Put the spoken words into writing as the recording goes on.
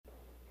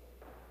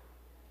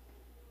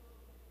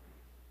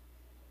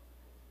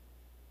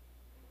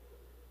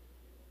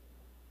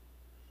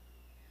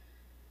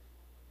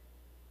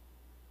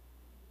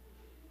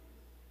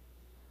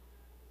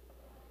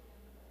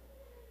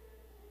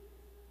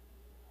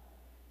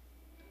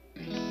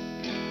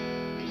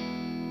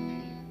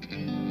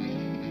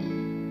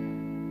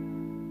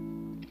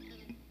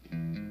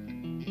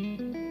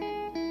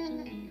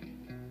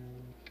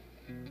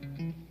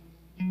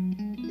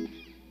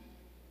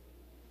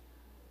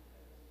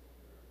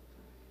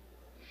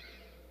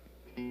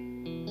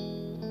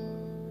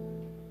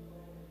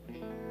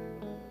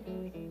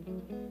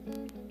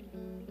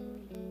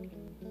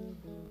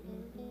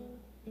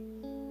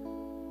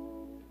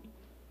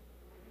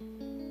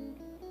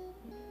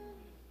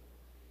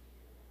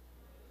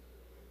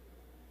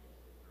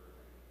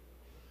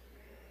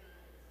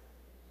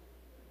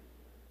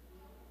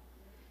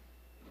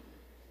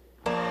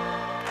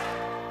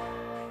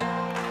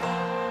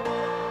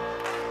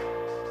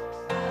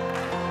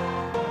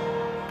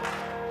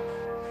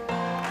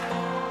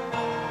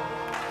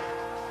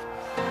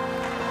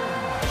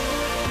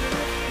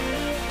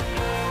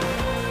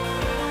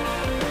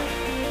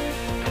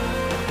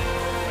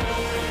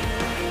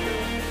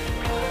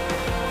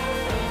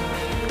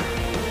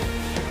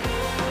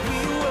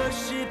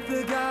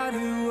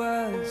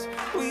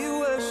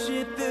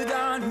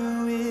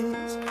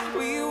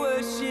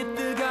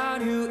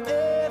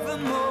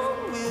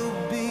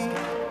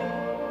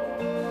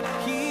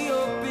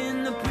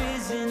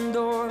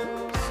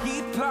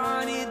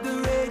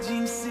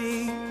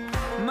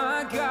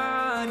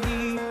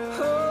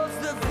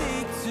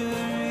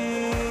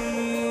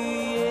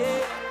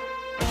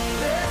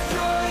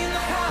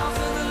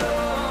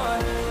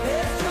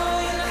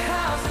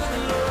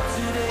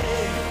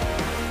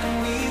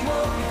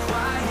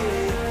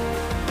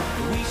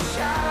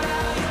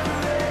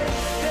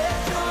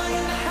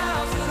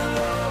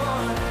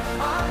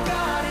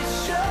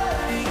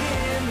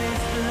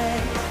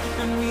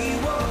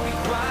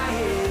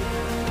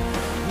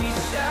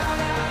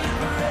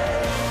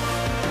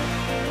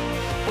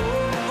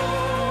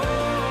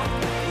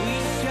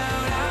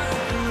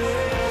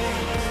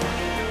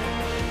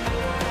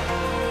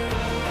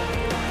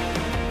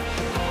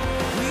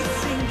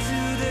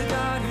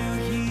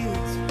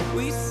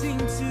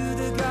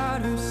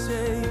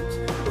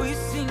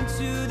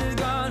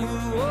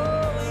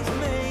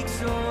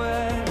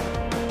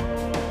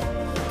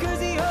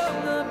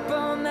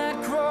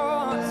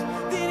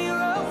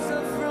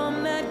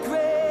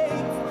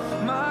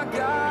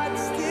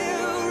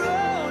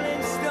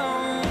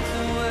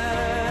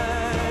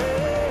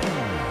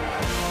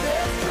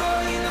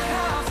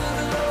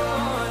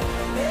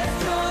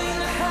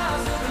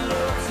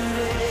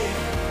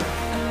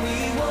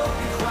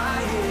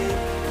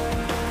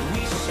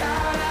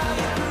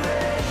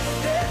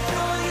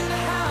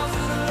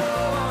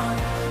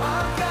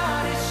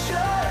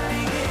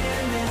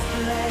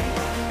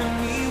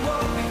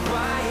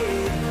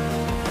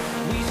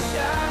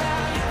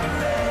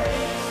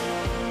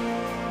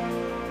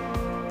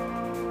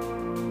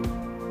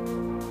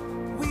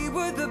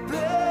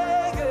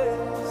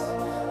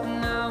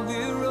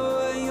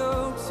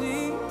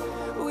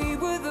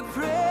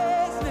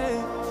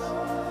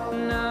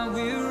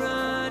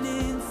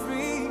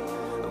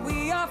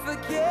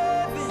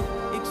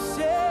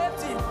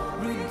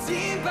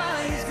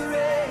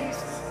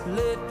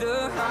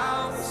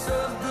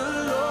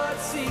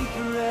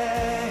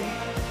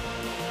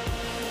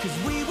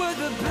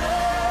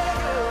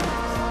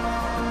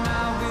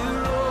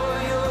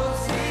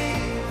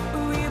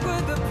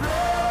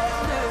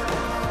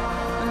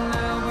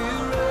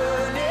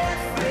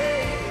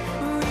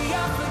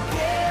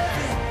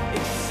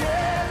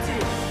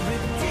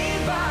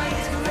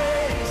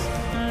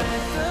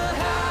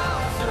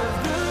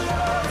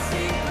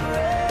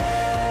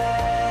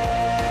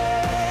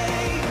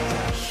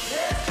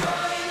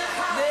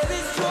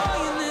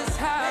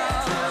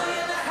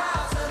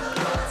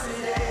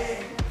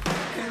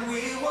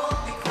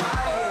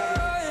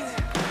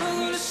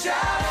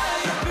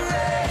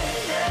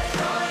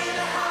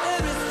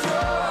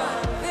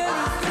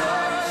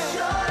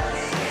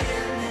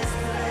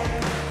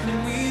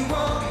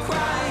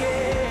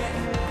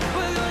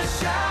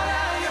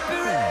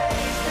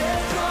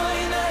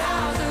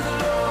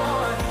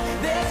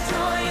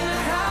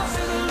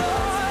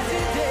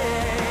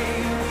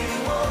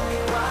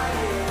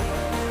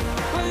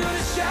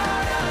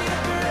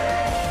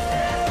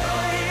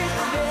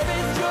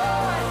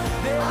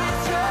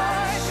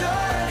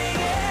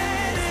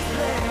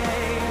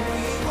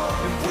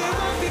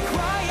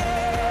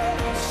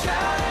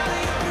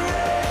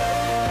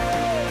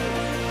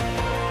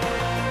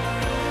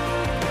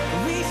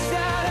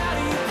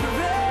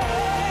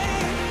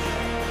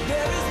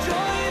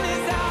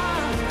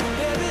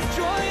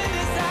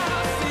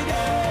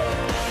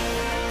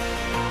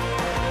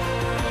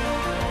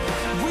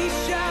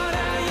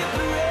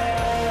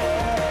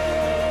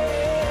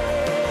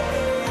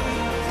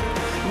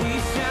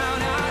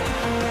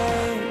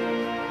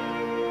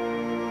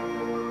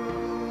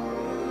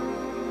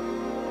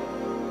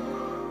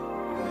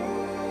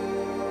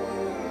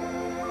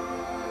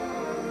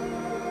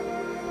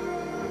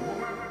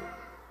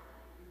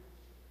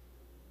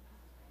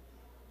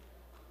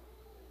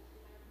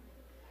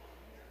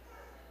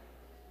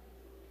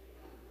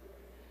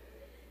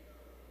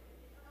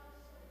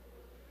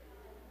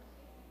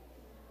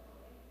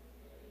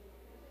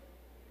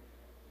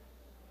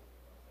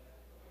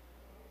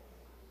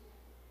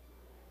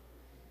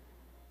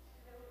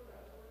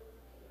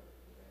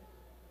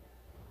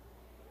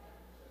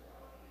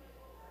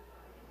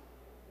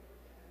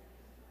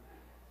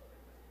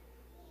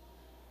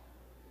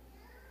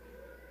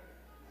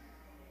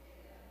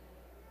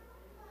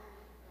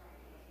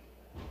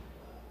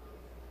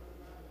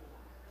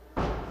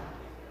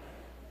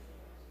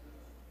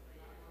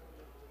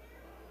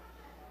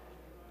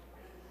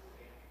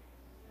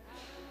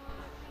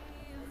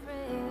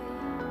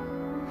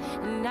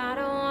And I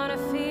don't wanna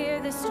fear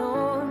the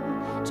storm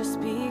just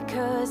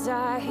because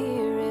I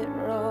hear it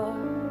roar.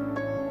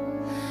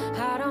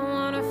 I don't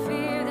wanna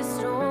fear the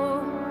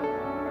storm.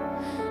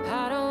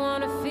 I don't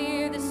wanna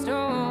fear the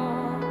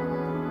storm.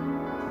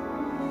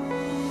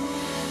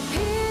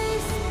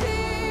 Peace,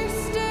 be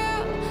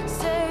still,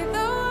 say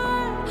the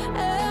word,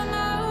 and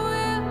I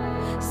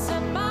will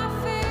set my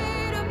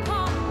feet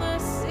upon the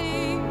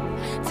sea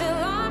till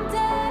I'm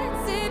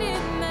dancing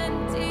in the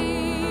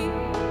deep.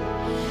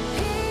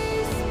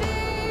 Peace,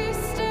 be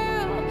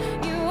still,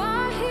 you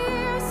are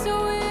here, so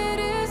it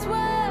is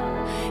well.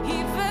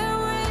 Even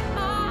when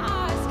my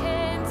eyes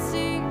can't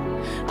see,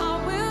 I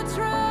will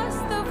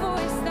trust the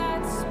voice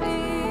that speaks.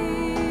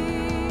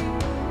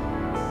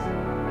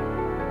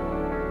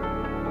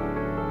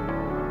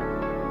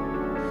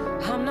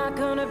 I'm not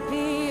gonna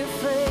be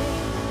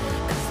afraid,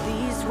 'cause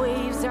these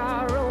waves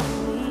are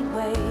only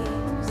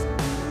waves.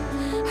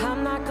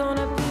 I'm not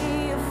gonna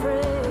be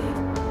afraid.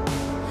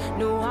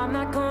 No, I'm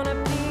not gonna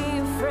be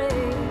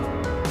afraid.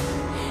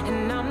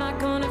 And I'm not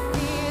gonna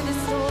fear the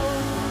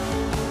storm.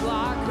 You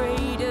are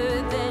greater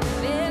than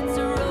its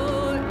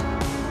roar.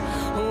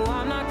 Oh,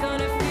 I'm not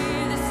gonna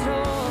fear the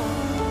storm.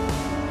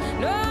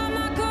 No, I'm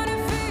not gonna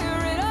fear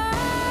it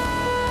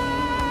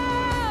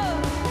all.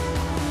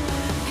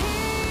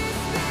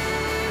 Peace, be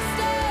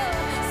still,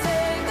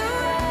 say the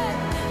word,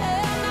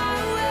 and I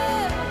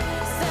will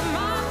set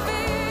my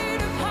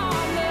feet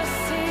upon the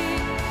sea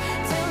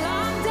till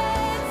I'm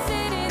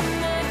dancing in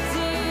the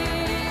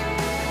deep.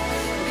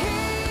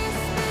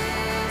 Peace, be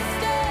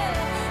still,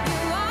 you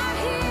are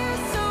here,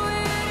 so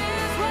it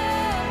is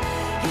well.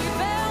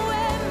 Even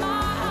when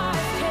my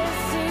eyes can't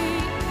see,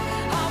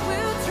 I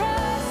will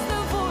trust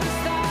the voice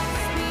that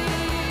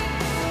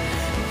speaks.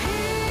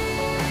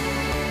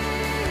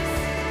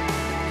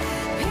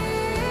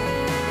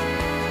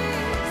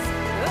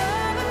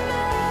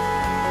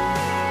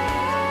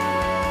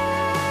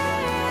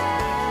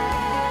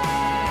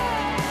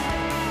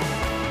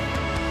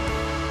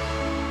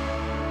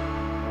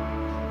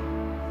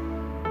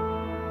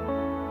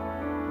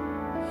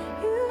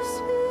 You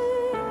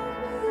speak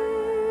peace.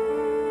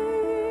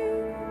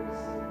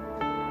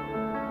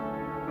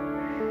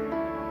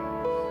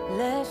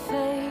 Let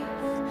faith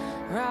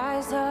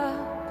rise up,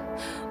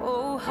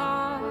 oh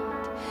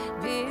heart,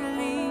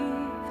 believe.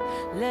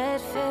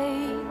 Let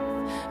faith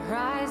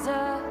rise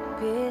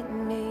up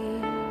in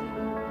me.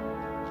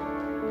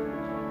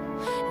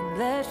 And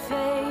let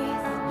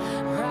faith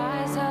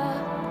rise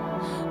up,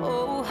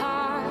 oh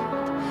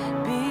heart,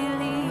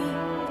 believe.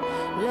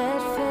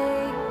 Let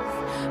faith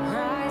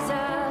rise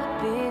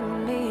up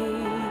in me.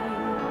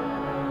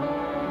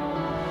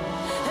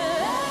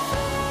 Let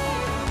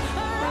faith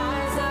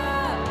rise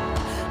up,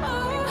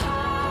 oh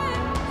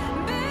heart,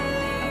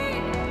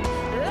 believe.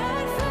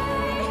 Let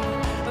faith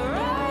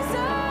rise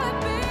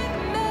up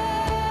in me.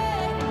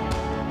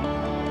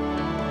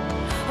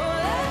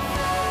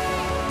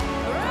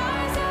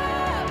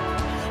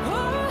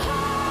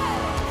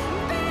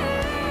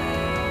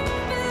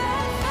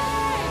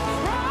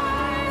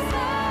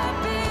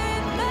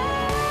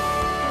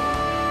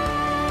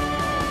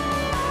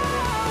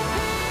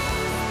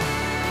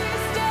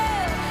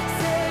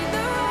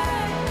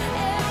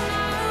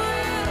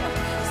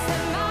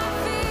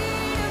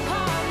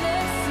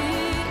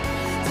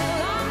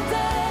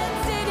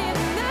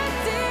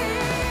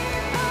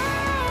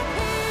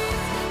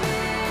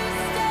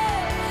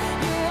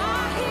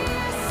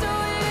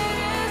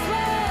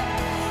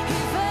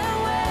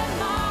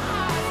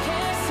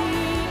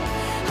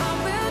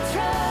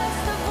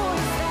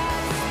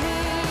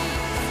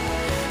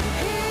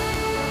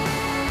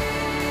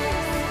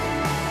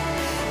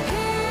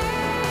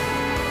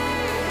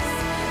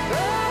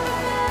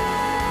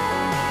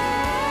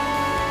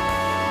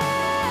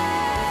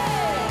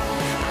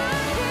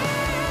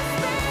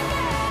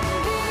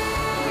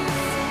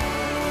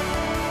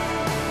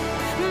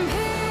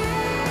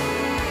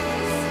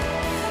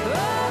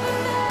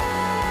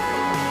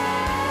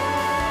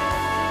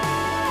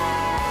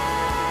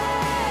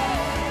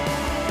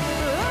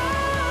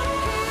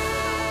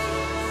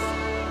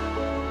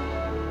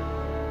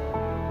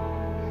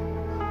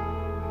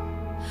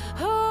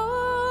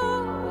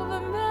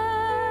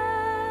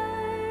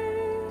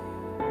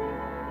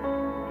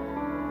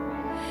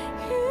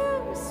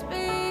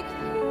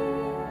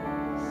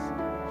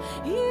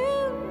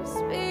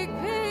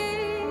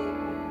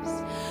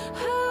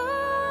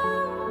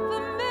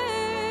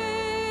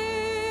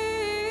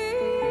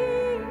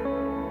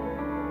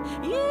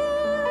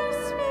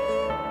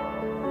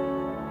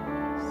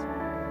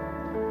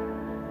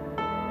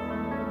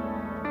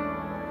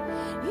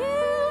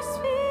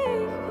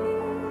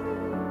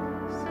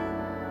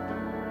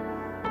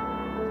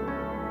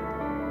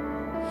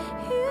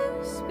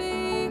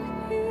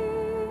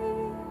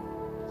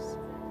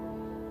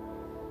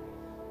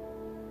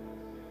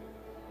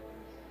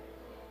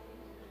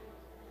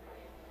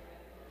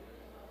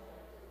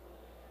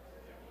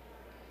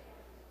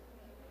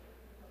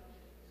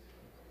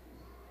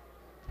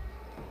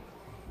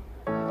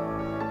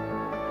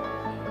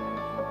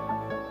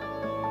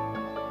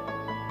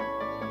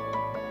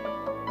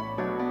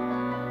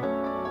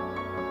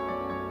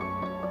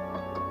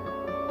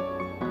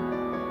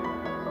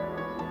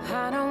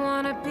 don't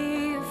wanna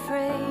be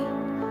afraid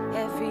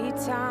every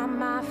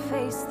time I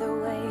face the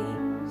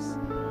waves.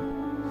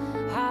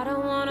 I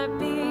don't wanna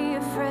be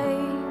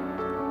afraid.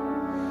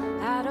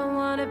 I don't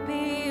wanna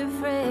be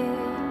afraid.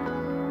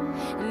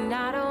 And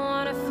I don't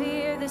wanna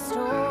fear the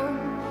storm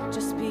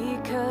just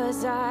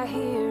because I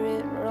hear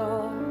it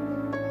roar.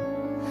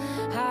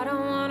 I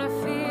don't wanna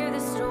fear the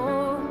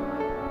storm.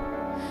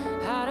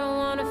 I don't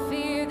wanna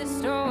fear the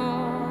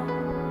storm.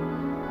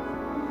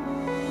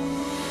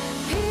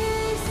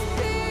 Peace,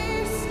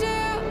 be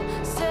still,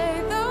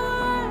 say the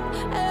word,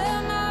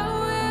 and I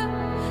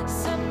will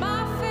set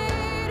my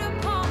feet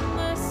upon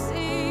the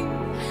sea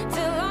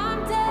till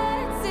I'm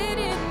dancing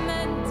in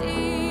the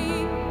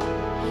deep.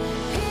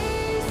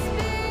 Peace,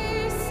 be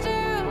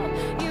still,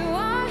 you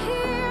are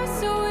here,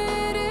 so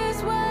it is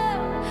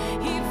well.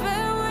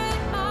 Even when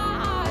my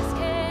eyes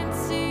can't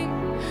see,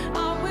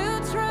 I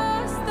will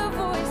trust the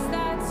voice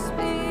that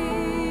speaks.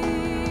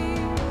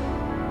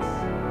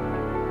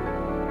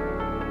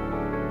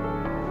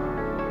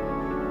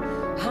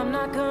 I'm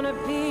not gonna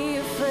be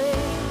afraid,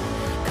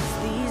 'cause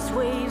these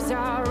waves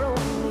are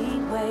only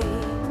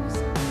waves.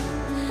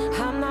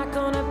 I'm not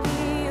gonna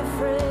be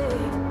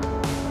afraid.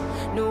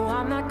 No,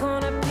 I'm not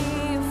gonna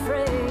be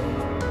afraid.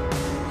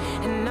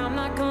 And I'm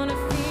not gonna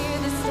fear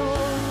the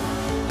storm.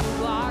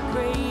 You are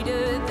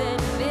greater than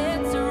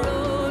its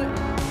roar.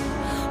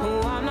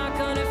 Oh, I'm not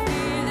gonna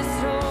fear the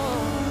storm.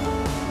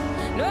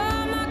 No,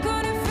 I'm not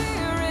gonna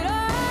fear it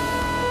all.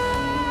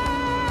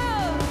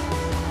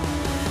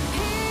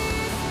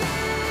 Peace, be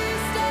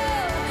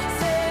still,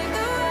 say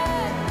the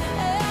word,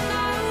 and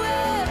I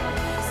will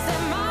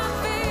set my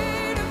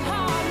feet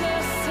upon the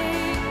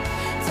sea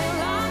till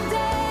I'm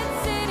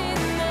dancing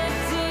in the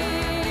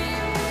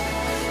deep.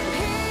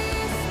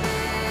 Peace, be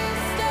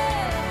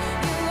still,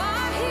 you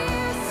are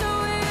here, so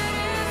it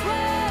is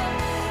well.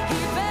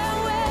 Even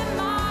when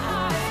my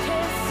eyes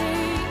can't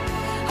see,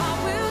 I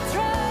will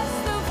trust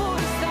the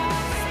voice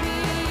that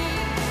speaks.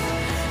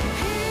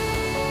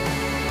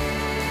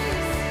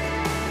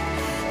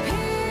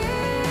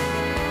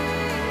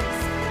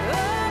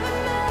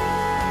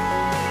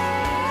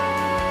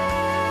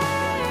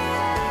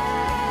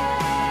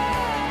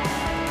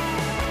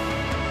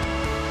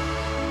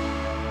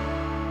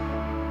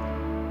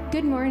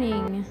 Good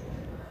morning.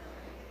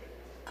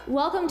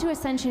 Welcome to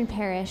Ascension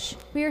Parish.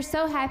 We are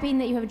so happy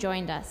that you have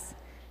joined us.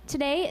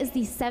 Today is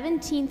the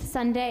 17th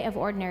Sunday of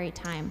Ordinary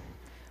Time.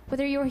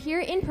 Whether you are here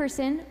in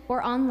person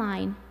or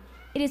online,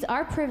 it is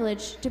our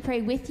privilege to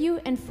pray with you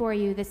and for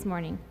you this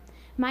morning.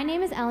 My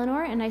name is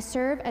Eleanor, and I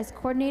serve as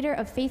coordinator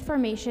of Faith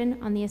Formation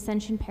on the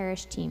Ascension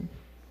Parish team.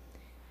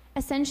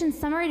 Ascension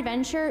Summer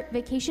Adventure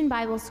Vacation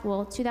Bible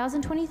School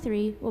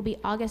 2023 will be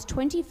August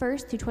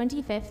 21st through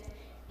 25th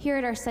here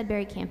at our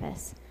Sudbury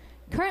campus.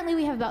 Currently,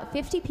 we have about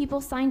 50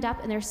 people signed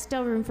up, and there's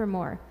still room for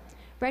more.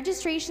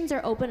 Registrations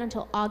are open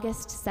until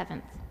August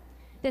 7th.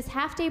 This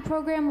half-day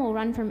program will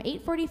run from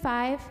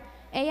 8:45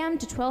 a.m.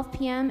 to 12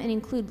 p.m. and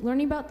include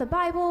learning about the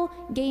Bible,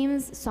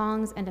 games,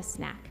 songs, and a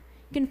snack.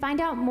 You can find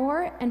out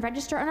more and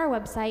register on our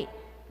website,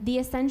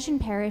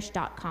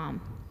 theascensionparish.com.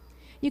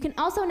 You can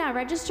also now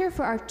register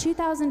for our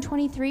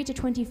 2023 to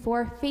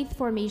 24 Faith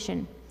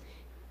Formation.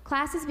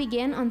 Classes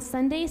begin on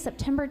Sunday,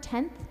 September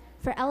 10th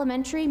for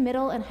elementary,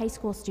 middle, and high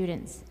school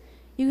students.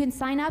 You can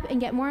sign up and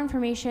get more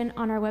information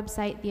on our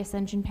website,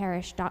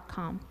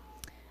 theascensionparish.com.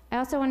 I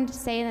also wanted to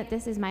say that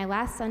this is my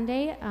last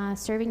Sunday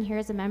serving here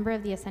as a member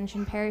of the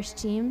Ascension Parish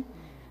team.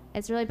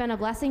 It's really been a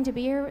blessing to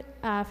be here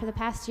for the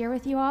past year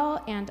with you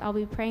all, and I'll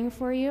be praying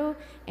for you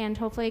and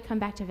hopefully come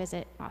back to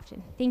visit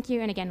often. Thank you,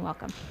 and again,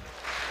 welcome.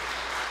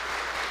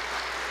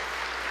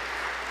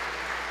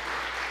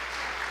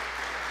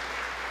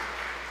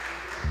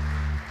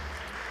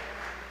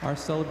 Our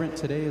celebrant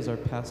today is our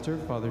pastor,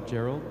 Father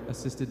Gerald,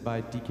 assisted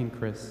by Deacon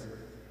Chris.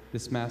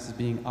 This Mass is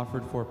being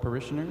offered for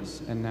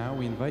parishioners, and now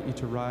we invite you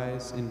to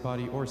rise in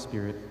body or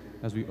spirit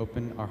as we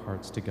open our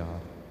hearts to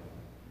God.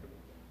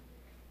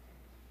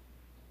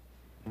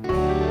 You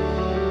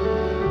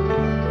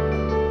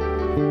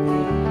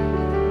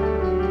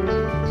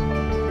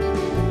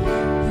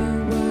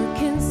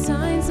work in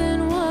signs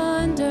and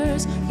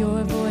wonders.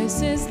 Your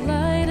voice is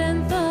light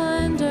and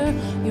thunder.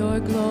 Your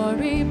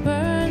glory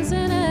burns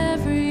in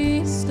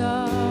every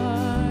star.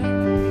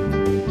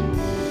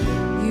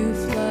 You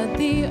flood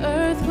the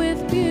earth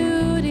with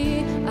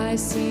beauty. I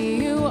see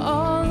you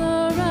all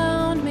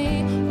around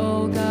me.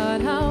 Oh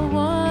God, how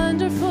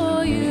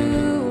wonderful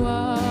you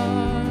are.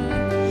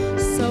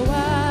 So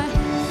I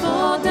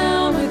fall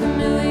down with a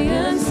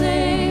million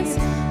saints,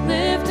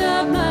 lift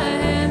up my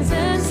hands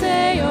and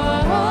say,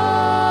 you're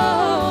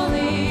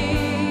holy,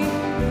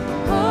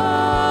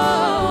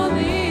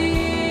 holy.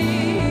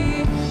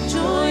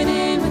 Join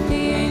in with the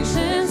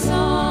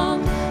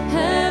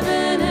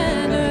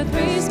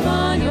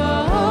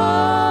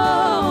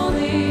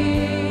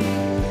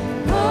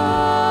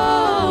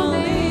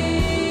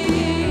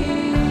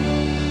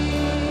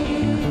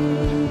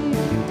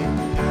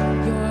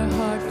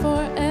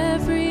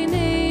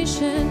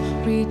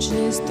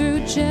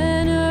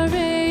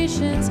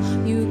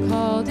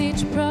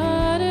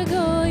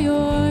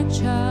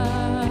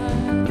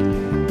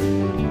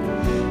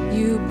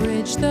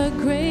bridge the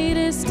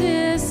greatest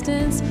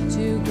distance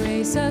to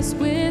grace us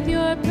with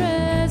your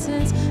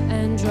presence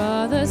and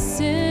draw the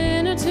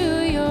sinner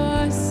to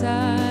your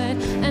side.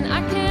 And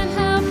I can't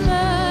help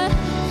but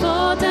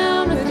fall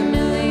down with a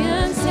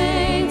million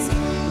saints,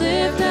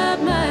 lift up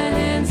my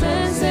hands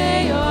and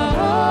say, you're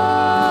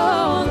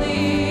holy,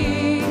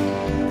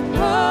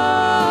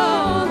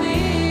 holy.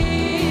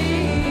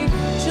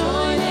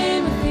 Join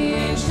in with the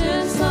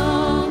ancient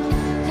song,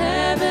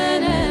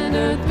 heaven and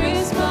earth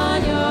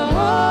respond, you're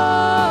holy,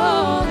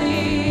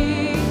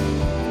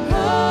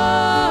 holy.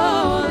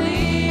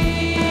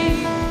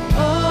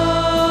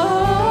 Oh,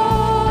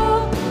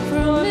 for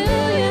a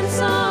million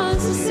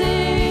songs to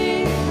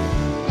sing.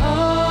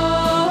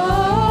 Oh,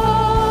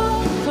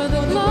 for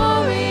the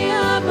glory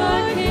of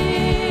our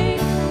King.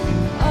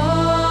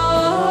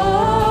 Oh,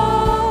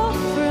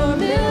 for a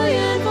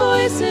million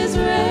voices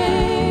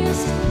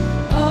raised.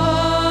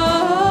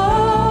 Oh,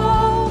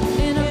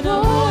 in a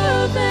roar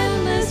of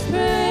endless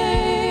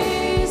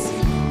praise.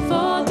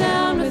 Fall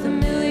down with a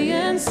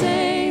million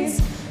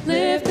saints,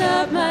 lift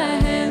up my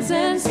hands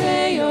and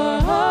say,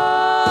 you're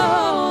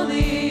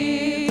holy,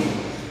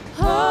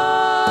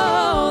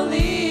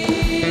 holy.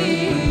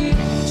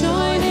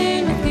 Join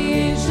in with the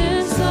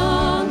ancient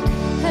song,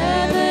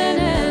 heaven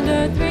and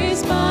earth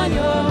respond,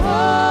 you're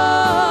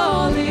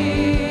holy,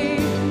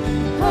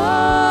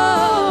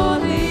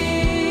 holy.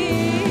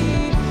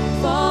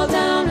 Fall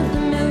down with a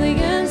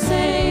million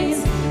saints,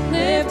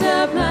 lift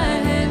up my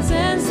hands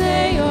and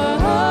say, you're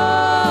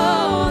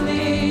holy,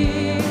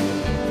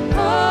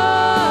 holy.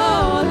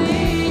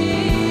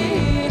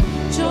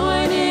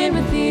 Join in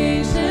with the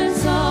ancient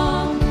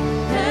song,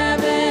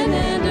 heaven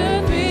and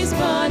earth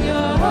respond,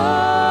 you're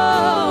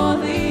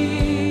holy,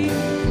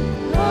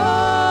 holy.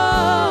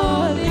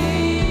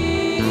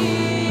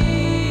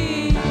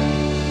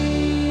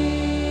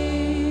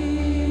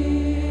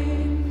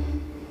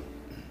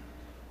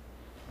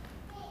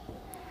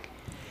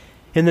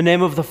 In the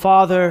name of the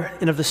Father,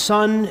 and of the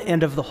Son,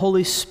 and of the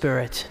Holy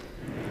Spirit,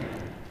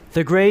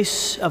 the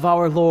grace of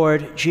our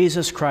Lord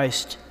Jesus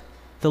Christ,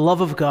 the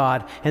love of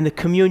God, and the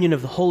communion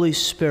of the Holy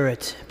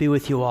Spirit be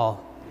with you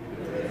all.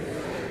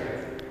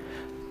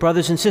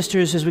 Brothers and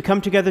sisters, as we come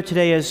together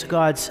today as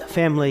God's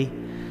family,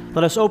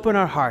 let us open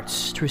our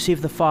hearts to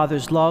receive the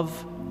Father's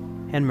love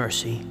and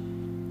mercy.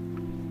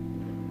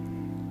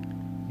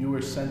 You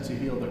were sent to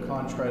heal the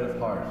contrite of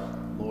heart.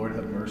 Lord,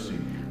 have mercy.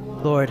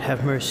 Lord,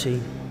 have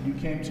mercy. You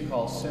came to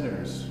call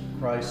sinners.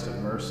 Christ, have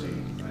mercy.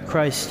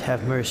 Christ,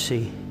 have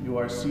mercy. You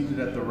are seated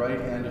at the right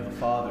hand of the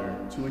Father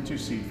to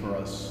intercede for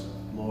us.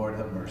 Lord,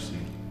 have mercy.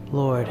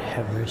 Lord,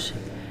 have mercy.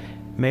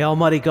 May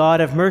Almighty God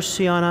have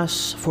mercy on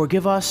us,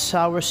 forgive us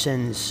our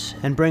sins,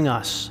 and bring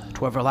us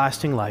to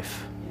everlasting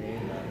life.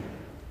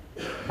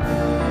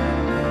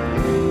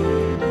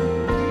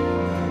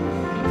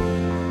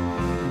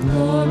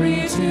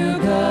 Glory to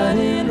God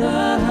in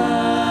the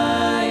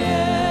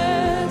highest,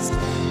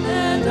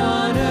 and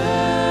on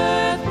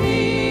earth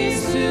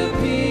peace to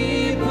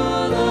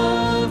people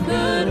of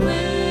good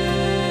will.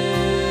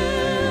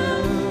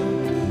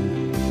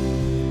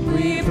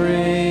 We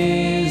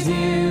praise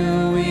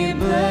you, we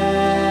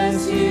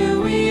bless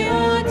you, we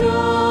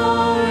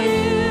adore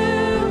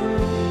you,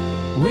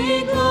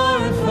 we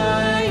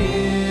glorify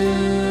you.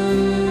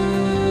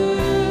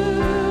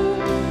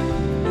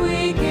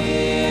 We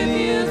give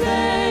you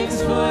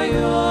thanks for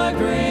your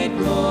great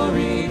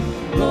glory,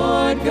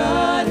 Lord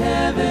God,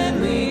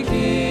 heavenly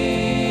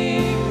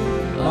King.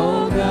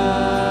 O God,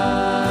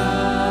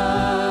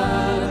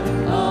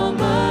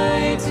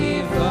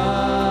 Almighty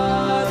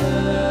Father,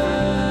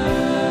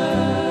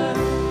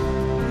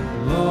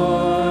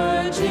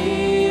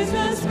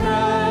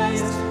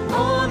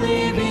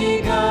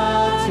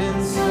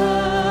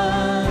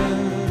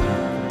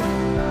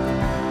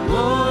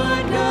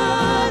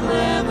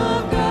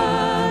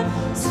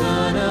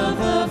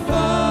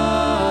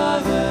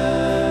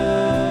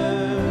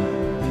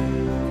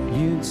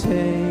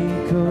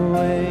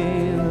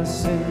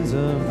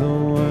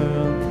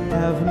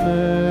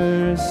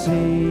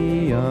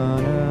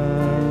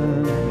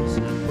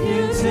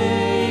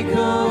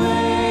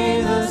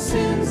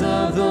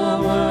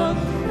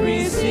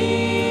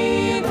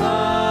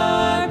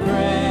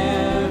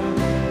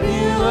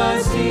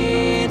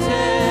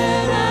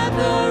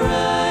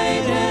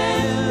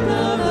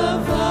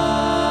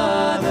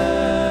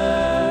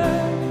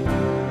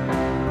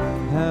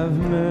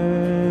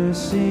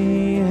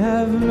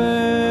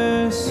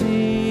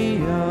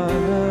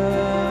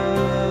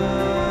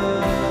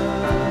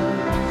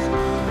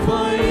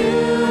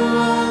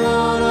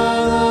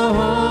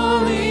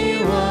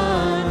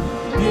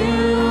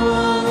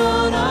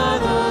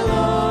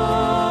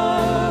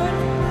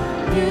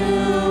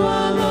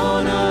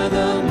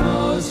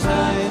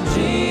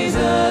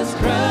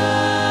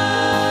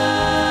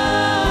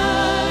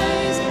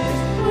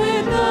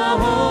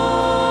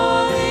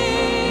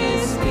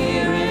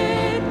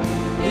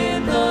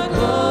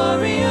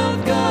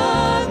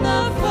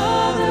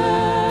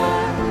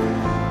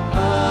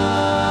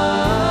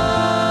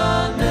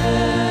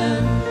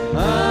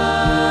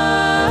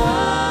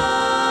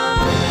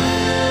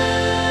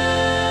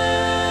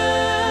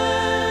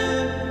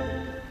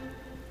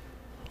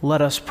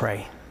 Let us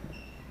pray.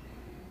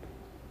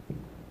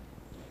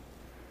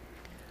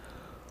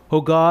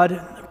 O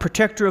God,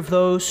 protector of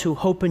those who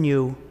hope in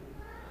you,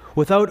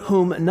 without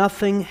whom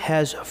nothing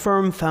has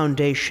firm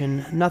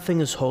foundation, nothing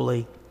is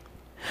holy,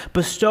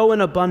 bestow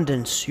in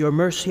abundance your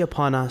mercy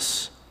upon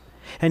us,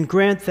 and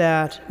grant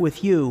that,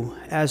 with you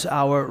as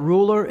our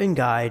ruler and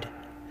guide,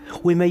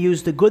 we may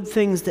use the good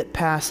things that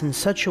pass in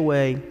such a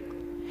way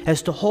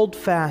as to hold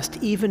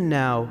fast even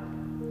now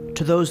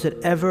to those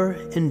that ever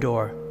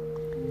endure.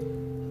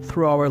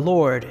 Through our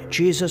Lord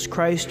Jesus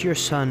Christ, your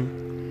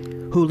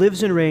Son, who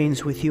lives and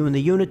reigns with you in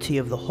the unity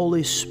of the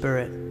Holy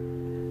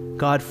Spirit,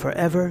 God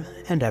forever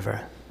and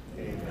ever.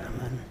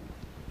 Amen.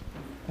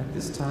 At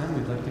this time,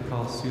 we'd like to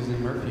call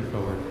Susan Murphy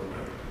forward.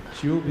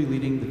 She will be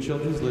leading the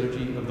Children's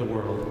Liturgy of the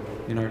World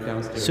in our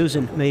downstairs.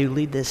 Susan, may you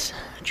lead this?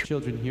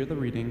 Children hear the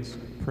readings,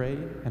 pray,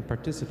 and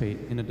participate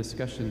in a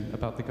discussion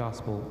about the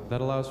gospel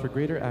that allows for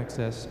greater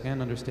access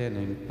and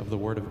understanding of the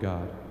Word of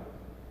God.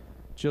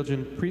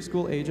 Children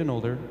preschool age and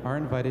older are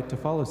invited to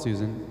follow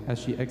Susan as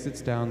she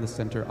exits down the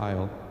center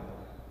aisle.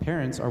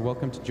 Parents are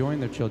welcome to join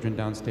their children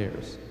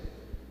downstairs.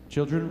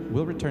 Children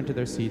will return to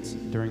their seats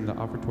during the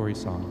offertory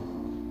song.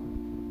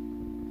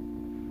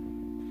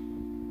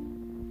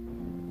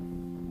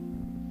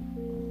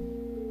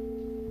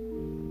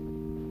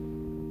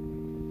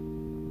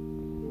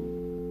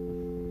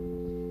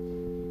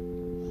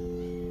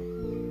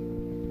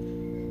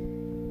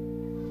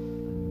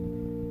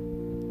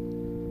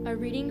 A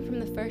reading from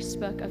the first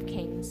book of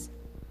Kings.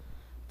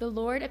 The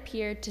Lord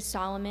appeared to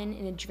Solomon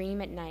in a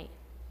dream at night.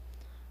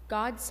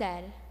 God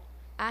said,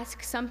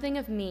 "Ask something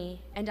of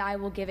me, and I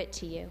will give it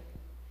to you."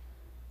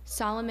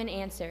 Solomon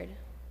answered,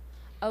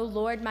 "O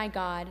Lord my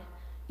God,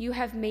 you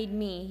have made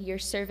me, your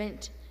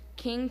servant,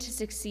 king to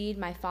succeed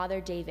my father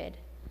David.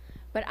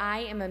 But I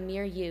am a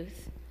mere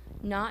youth,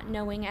 not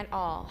knowing at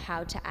all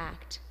how to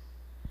act.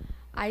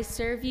 I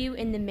serve you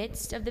in the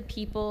midst of the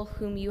people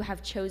whom you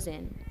have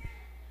chosen,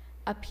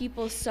 a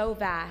people so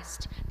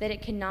vast that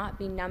it cannot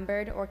be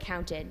numbered or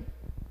counted.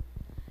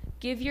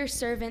 Give your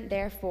servant,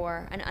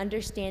 therefore, an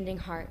understanding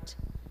heart,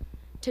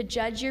 to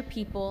judge your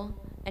people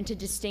and to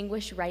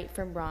distinguish right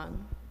from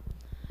wrong.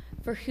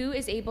 For who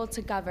is able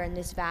to govern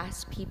this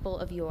vast people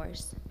of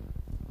yours?"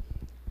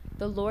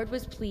 The Lord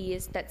was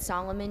pleased that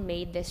Solomon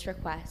made this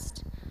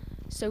request.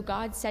 So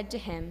God said to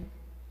him,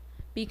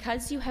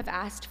 "Because you have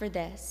asked for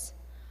this,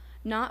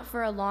 not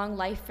for a long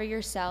life for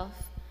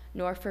yourself,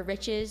 nor for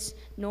riches,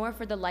 nor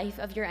for the life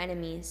of your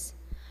enemies,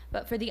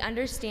 but for the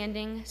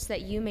understanding so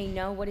that you may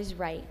know what is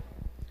right,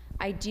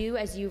 I do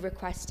as you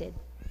requested.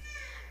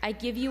 I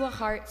give you a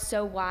heart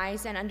so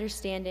wise and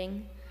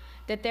understanding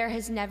that there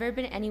has never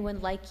been anyone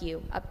like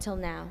you up till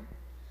now,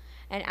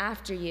 and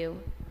after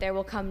you there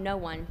will come no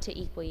one to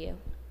equal you."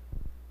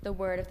 The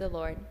word of the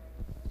Lord.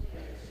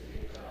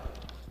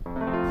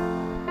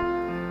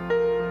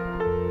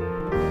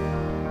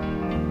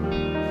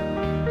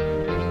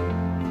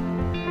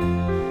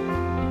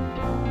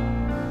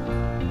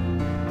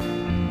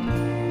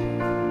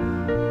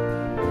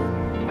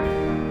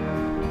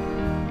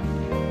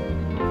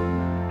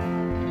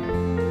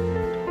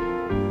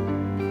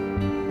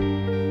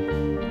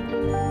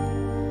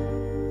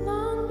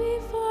 Long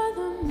before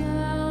the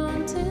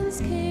mountains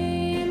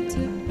came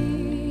to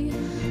be,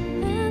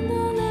 and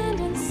the land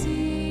and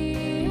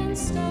sea and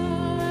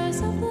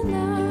stars of the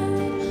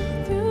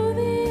night, through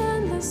the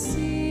endless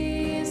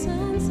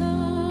seasons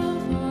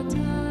of all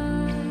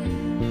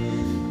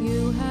time,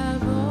 you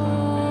have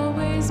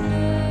always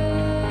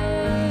been,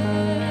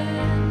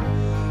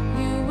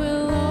 you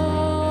will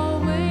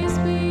always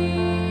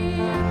be,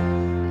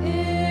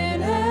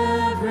 in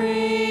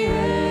every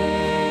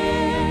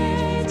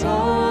age,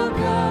 oh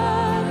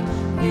God,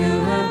 you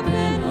have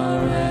been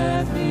our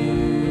refuge.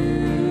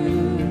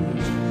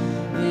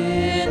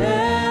 In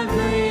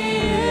every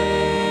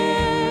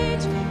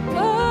age,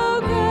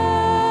 oh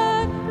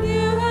God,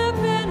 you have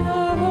been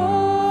our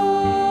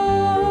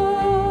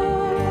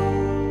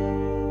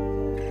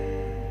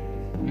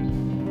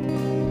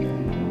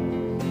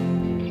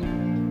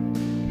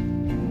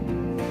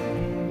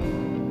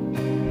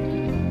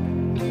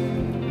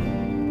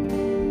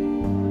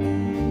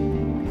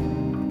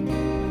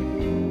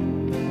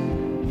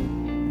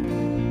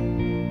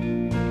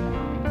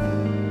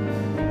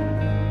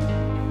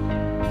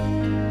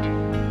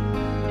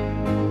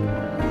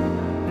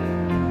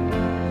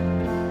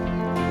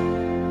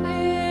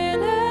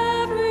In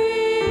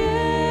every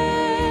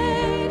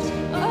age,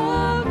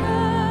 oh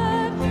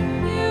God,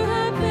 you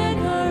have been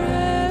our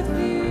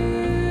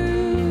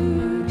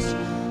refuge.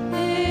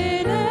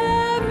 In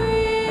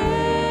every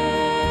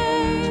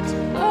age,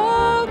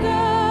 oh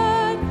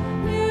God,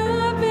 you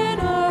have been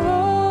our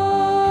hope.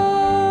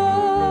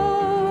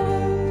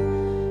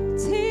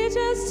 Teach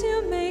us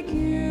to make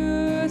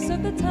use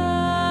of the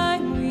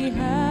time we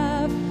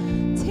have.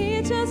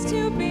 Teach us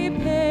to be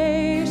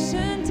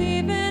patient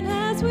even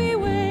as we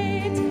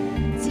wait.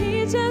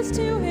 Teach us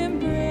to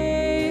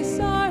embrace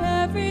our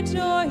every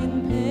joy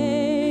and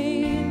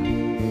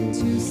pain,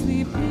 to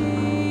sleep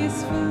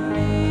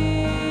peacefully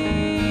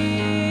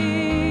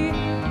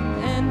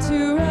and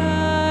to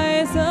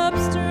rise up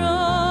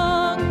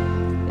strong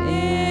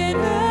in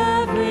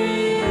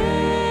every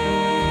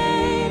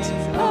age.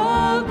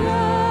 Oh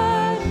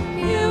God,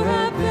 you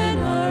have been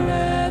our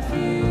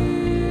refuge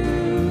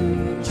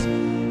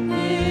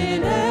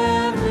in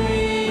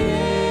every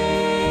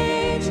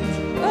age.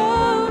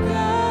 Oh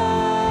God,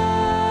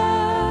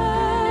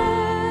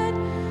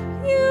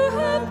 you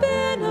have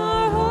been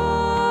our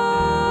hope.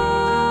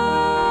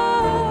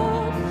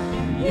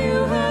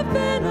 You have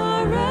been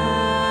our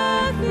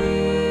refuge.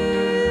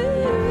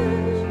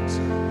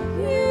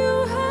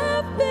 You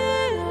have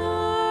been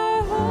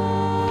our hope.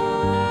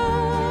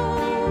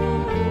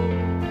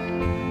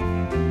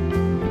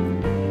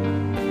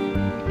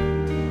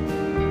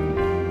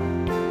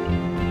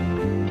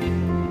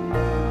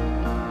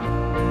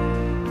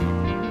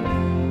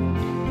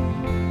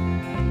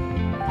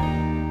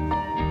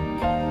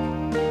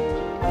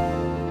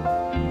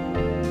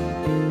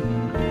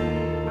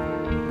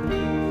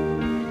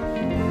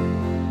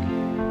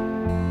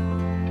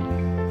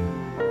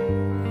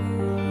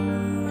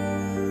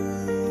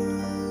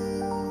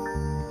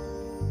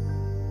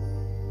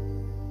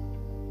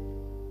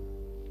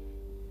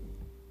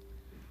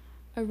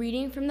 A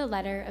reading from the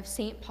letter of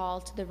St. Paul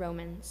to the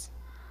Romans.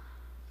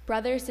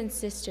 Brothers and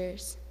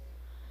sisters,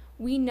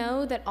 we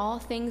know that all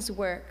things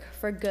work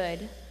for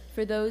good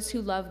for those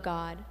who love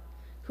God,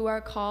 who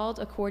are called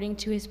according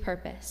to his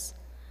purpose.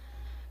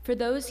 For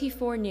those he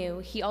foreknew,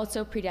 he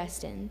also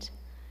predestined,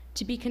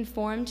 to be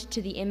conformed to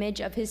the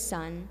image of his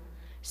Son,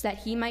 so that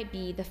he might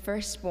be the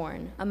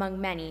firstborn among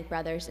many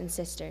brothers and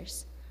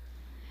sisters.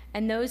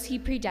 And those he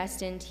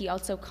predestined, he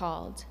also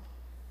called.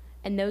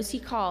 And those he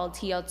called,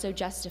 he also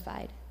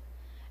justified.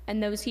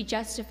 And those he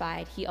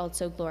justified, he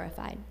also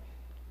glorified.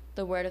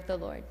 The word of the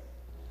Lord.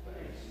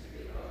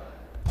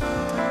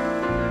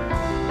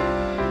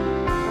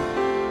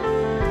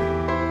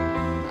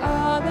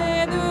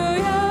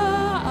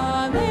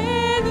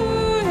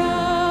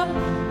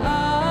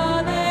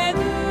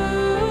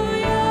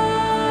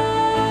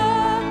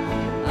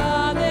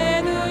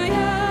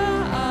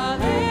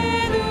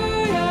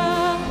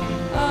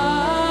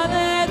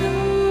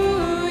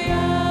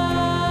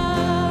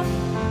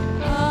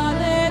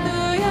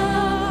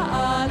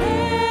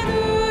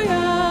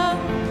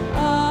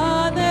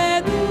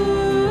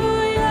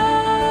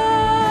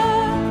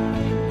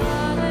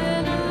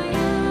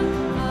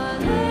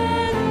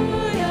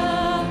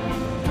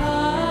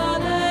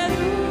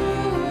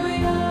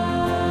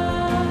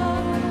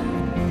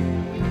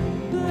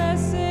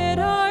 Blessed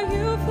are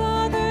you,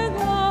 Father,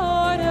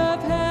 Lord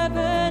of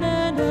heaven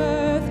and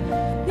earth.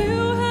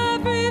 You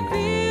have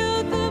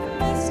revealed the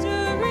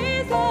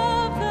mysteries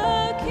of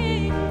the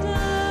kingdom.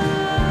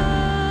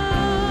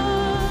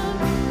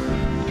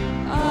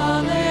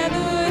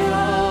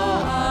 Alleluia,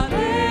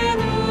 alleluia,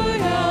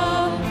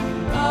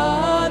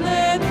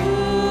 alleluia.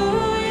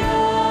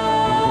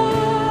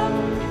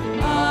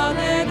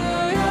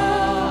 Alleluia,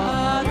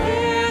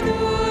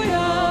 alleluia,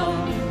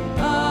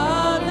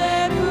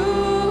 alleluia.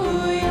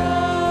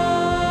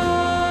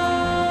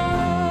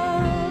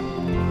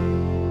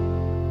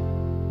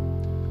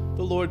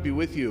 The Lord be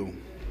with you.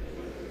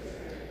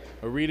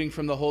 A reading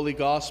from the Holy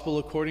Gospel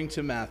according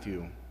to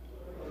Matthew.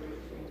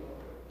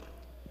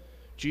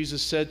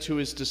 Jesus said to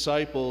his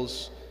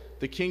disciples,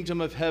 "The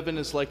kingdom of heaven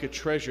is like a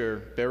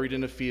treasure buried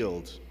in a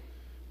field,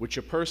 which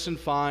a person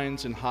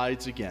finds and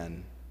hides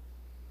again,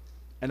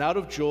 and out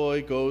of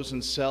joy goes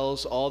and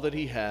sells all that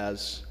he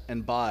has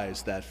and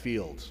buys that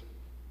field.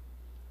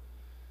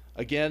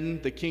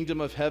 Again, the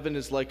kingdom of heaven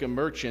is like a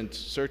merchant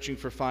searching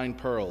for fine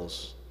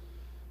pearls.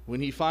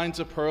 When he finds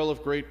a pearl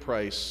of great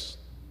price,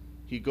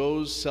 he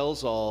goes,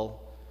 sells all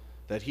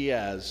that he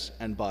has,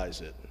 and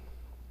buys it."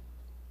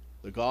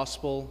 The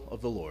Gospel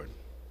of the Lord.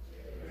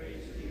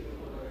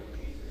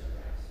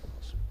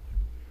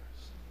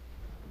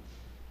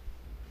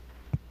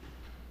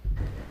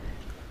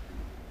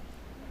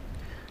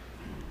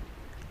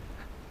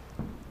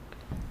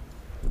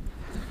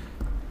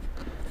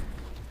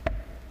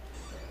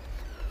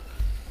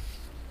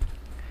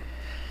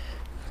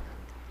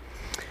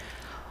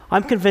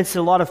 I'm convinced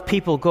that a lot of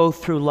people go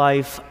through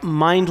life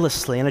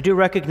mindlessly, and I do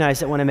recognize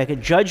that when I make a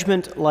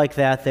judgment like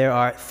that, there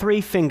are three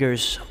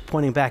fingers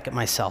pointing back at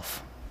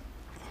myself.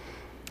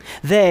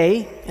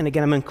 They, and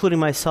again I'm including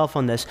myself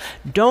on this,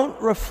 don't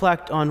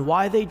reflect on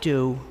why they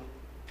do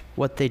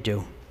what they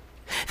do.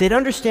 They don't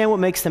understand what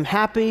makes them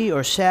happy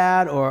or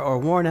sad or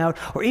worn out,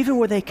 or even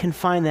where they can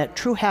find that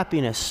true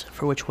happiness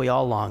for which we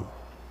all long.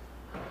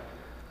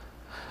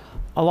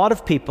 A lot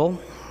of people,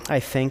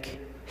 I think,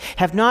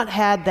 have not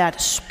had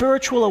that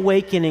spiritual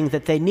awakening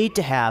that they need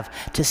to have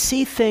to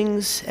see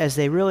things as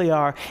they really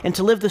are and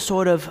to live the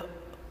sort of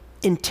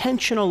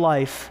intentional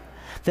life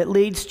that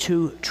leads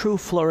to true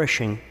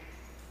flourishing.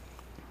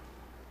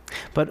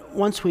 But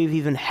once we've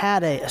even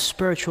had a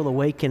spiritual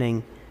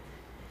awakening,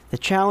 the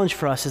challenge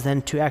for us is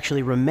then to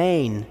actually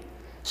remain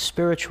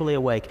spiritually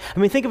awake. I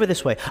mean, think of it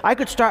this way. I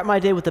could start my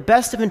day with the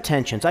best of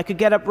intentions. I could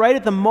get up right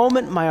at the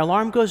moment my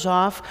alarm goes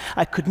off.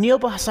 I could kneel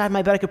beside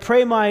my bed. I could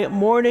pray my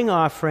morning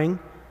offering.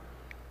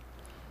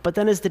 But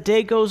then as the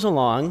day goes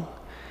along,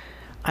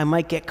 I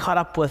might get caught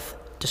up with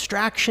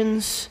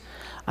distractions.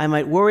 I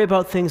might worry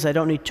about things I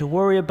don't need to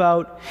worry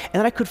about. And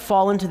then I could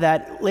fall into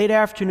that late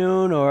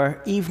afternoon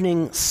or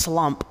evening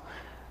slump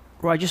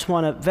where I just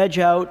want to veg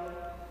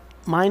out,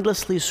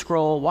 mindlessly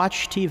scroll,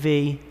 watch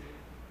TV,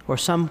 or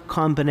some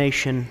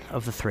combination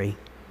of the three.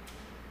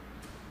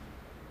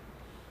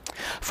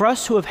 For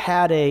us who have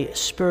had a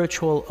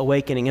spiritual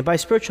awakening, and by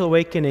spiritual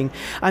awakening,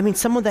 I mean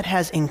someone that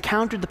has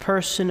encountered the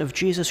person of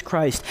Jesus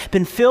Christ,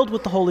 been filled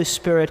with the Holy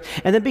Spirit,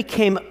 and then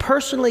became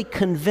personally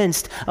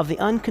convinced of the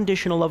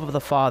unconditional love of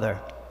the Father.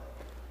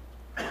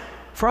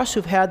 For us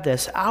who've had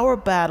this, our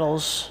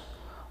battles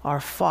are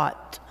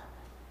fought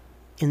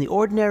in the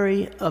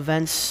ordinary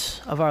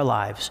events of our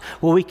lives,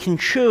 where we can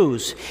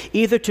choose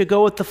either to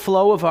go with the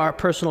flow of our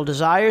personal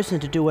desires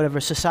and to do whatever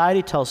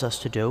society tells us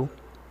to do,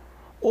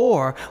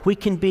 or we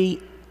can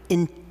be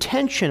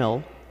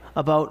intentional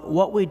about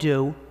what we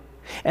do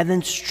and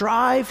then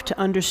strive to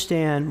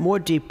understand more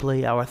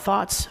deeply our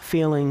thoughts,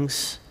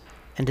 feelings,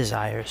 and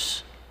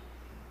desires.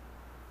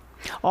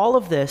 All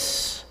of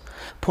this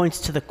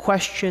points to the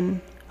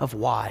question of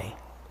why.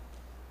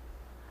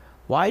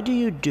 Why do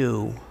you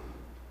do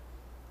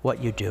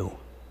what you do?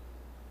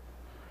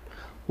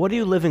 What are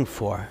you living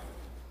for?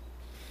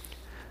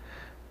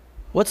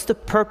 What's the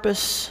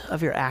purpose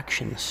of your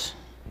actions?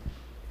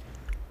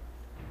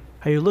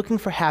 Are you looking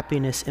for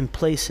happiness in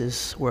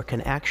places where it can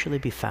actually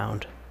be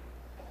found?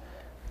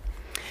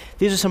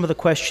 These are some of the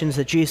questions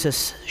that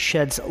Jesus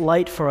sheds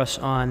light for us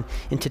on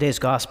in today's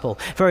gospel.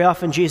 Very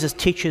often Jesus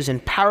teaches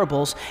in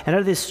parables, and out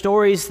of these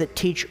stories that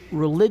teach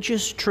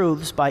religious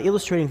truths by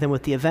illustrating them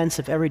with the events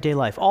of everyday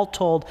life. All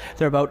told,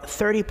 there are about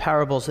 30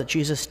 parables that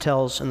Jesus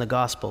tells in the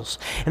Gospels.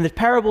 And the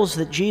parables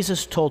that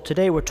Jesus told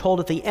today were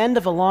told at the end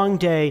of a long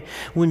day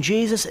when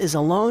Jesus is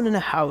alone in a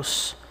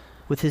house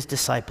with his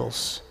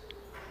disciples.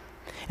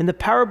 In the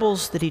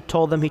parables that he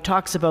told them, he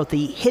talks about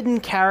the hidden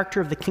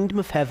character of the kingdom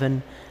of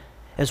heaven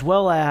as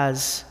well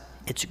as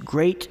its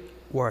great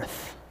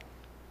worth.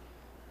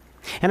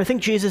 And I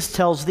think Jesus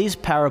tells these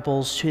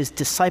parables to his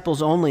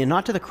disciples only and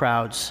not to the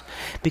crowds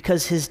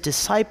because his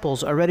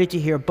disciples are ready to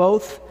hear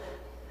both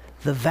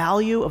the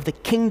value of the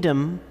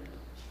kingdom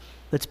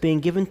that's being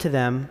given to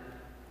them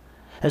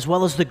as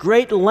well as the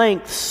great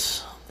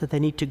lengths that they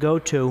need to go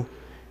to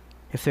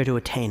if they're to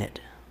attain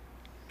it.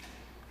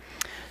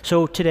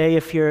 So today,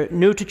 if you're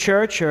new to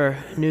church or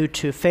new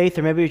to faith,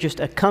 or maybe you're just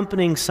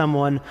accompanying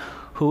someone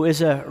who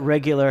is a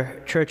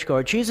regular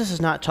churchgoer, Jesus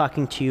is not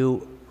talking to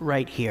you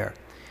right here.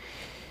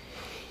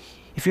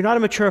 If you're not a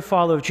mature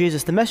follower of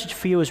Jesus, the message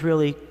for you is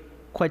really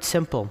quite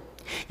simple.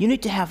 You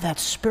need to have that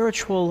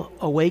spiritual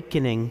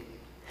awakening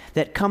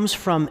that comes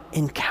from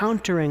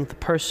encountering the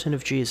person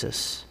of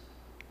Jesus.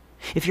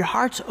 If your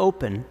heart's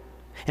open,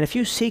 and if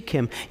you seek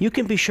him, you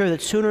can be sure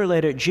that sooner or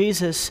later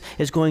Jesus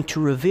is going to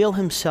reveal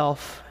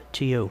himself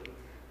to you.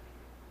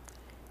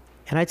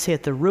 And I'd say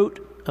at the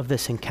root of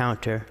this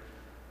encounter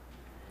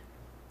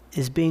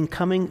is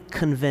becoming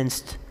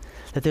convinced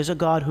that there's a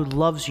God who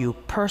loves you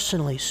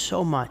personally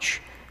so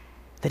much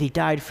that he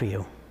died for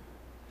you.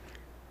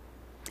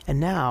 And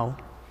now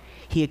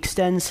he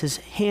extends his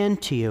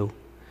hand to you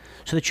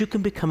so that you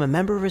can become a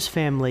member of his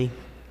family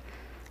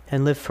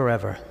and live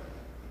forever.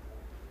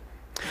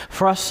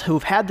 For us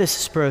who've had this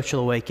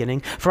spiritual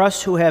awakening, for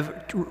us who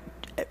have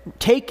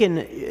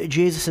taken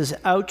Jesus'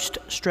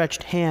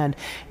 outstretched hand,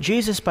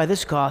 Jesus, by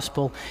this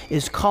gospel,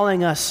 is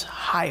calling us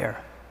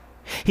higher.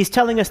 He's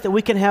telling us that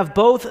we can have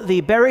both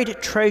the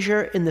buried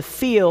treasure in the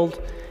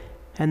field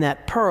and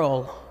that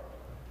pearl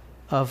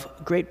of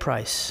great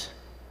price.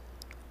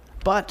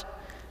 But,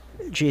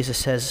 Jesus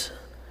says,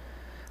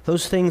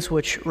 those things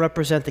which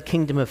represent the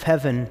kingdom of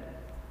heaven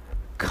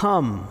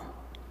come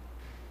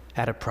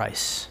at a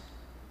price.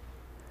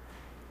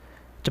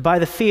 To buy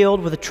the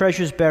field where the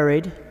treasure's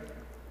buried,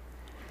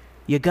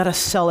 you gotta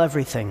sell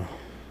everything.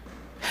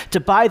 To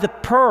buy the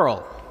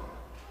pearl,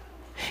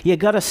 you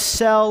gotta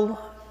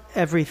sell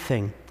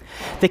everything.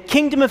 The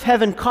kingdom of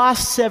heaven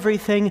costs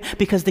everything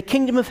because the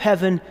kingdom of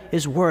heaven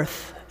is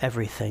worth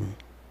everything.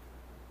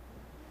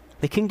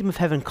 The kingdom of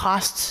heaven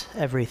costs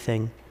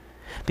everything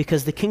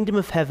because the kingdom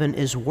of heaven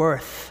is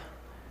worth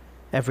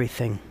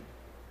everything.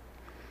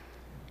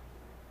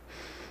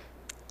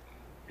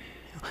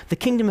 The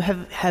kingdom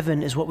of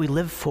heaven is what we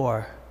live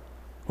for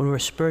when we're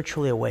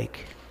spiritually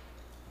awake.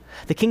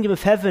 The kingdom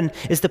of heaven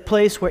is the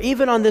place where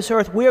even on this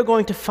earth we are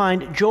going to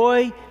find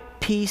joy,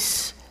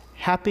 peace,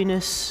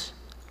 happiness,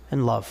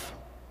 and love.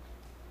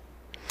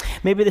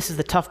 Maybe this is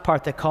the tough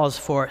part that calls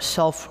for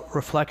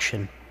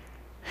self-reflection.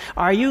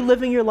 Are you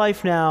living your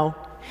life now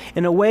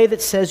in a way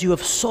that says you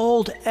have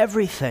sold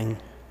everything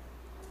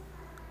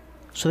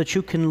so that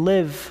you can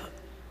live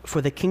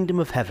for the kingdom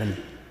of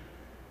heaven?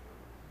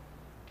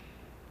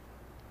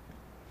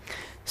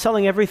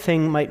 Selling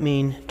everything might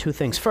mean two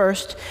things.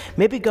 First,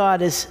 maybe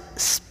God is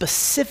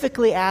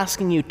specifically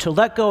asking you to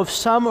let go of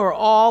some or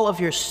all of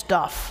your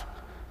stuff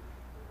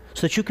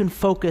so that you can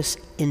focus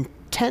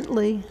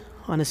intently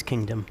on his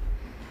kingdom.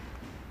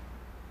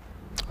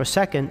 Or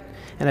second,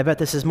 and I bet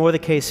this is more the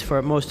case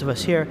for most of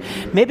us here,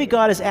 maybe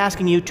God is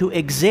asking you to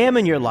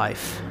examine your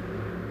life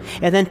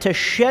and then to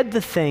shed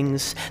the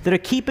things that are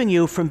keeping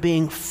you from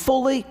being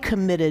fully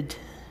committed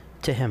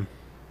to Him.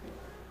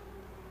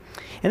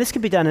 And this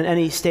can be done in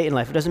any state in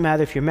life. It doesn't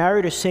matter if you're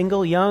married or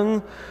single,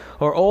 young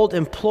or old,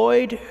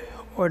 employed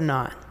or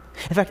not.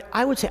 In fact,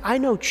 I would say I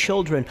know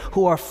children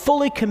who are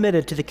fully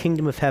committed to the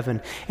kingdom of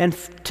heaven. And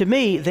to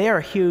me, they are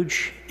a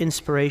huge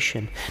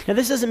inspiration. Now,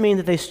 this doesn't mean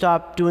that they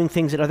stop doing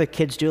things that other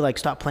kids do, like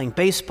stop playing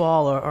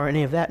baseball or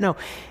any of that. No,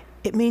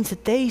 it means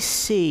that they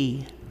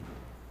see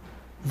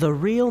the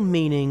real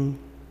meaning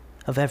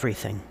of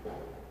everything.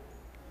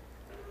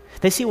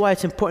 They see why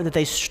it's important that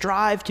they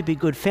strive to be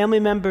good family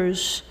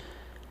members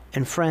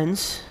and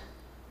friends.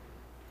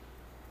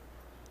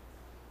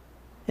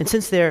 And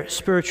since they're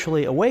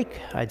spiritually awake,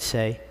 I'd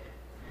say,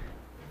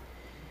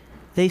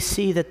 they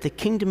see that the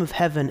kingdom of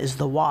heaven is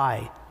the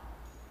why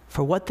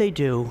for what they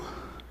do,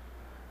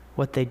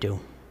 what they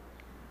do.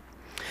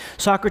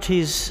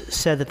 Socrates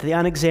said that the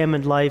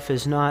unexamined life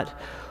is not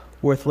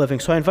worth living.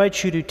 So I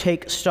invite you to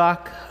take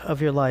stock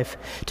of your life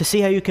to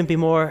see how you can be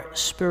more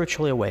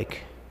spiritually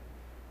awake.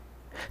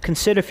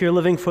 Consider if you're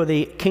living for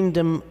the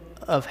kingdom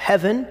of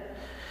heaven,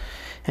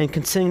 and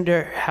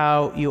consider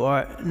how you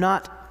are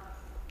not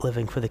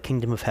living for the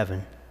kingdom of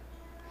heaven.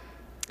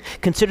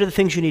 Consider the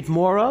things you need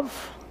more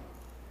of,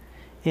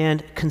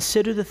 and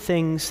consider the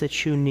things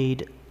that you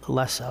need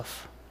less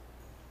of.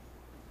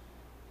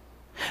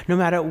 No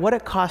matter what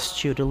it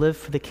costs you to live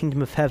for the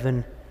kingdom of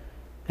heaven,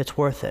 it's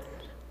worth it.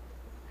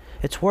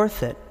 It's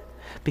worth it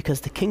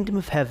because the kingdom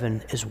of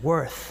heaven is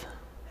worth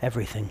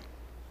everything.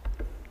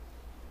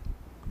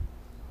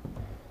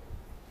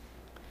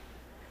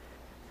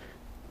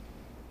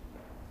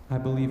 I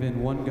believe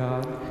in one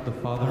God, the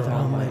Father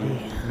Almighty,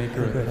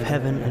 maker of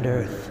heaven and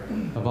earth,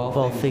 of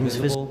all things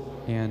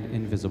visible and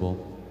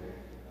invisible.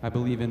 I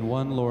believe in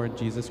one Lord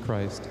Jesus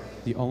Christ,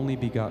 the only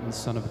begotten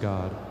Son of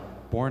God,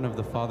 born of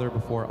the Father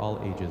before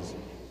all ages,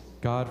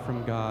 God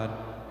from God,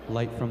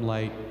 light from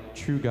light,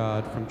 true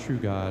God from true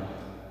God,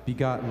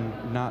 begotten,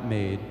 not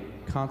made,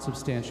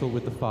 consubstantial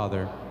with the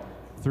Father.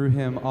 Through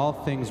him all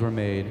things were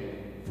made.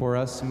 For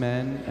us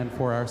men and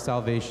for our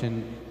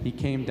salvation, he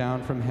came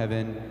down from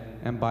heaven,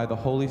 and by the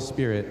Holy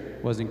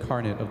Spirit was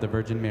incarnate of the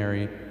Virgin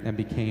Mary and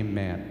became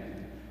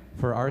man.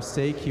 For our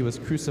sake he was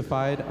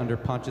crucified under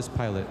Pontius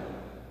Pilate.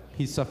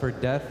 He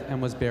suffered death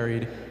and was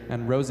buried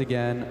and rose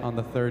again on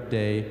the third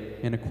day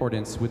in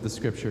accordance with the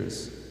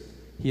Scriptures.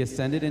 He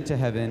ascended into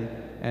heaven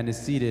and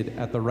is seated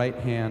at the right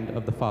hand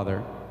of the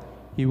Father.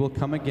 He will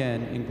come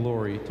again in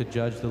glory to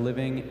judge the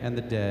living and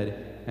the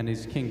dead, and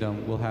his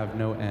kingdom will have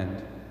no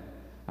end.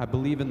 I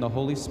believe in the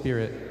Holy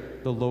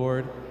Spirit, the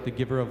Lord, the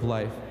giver of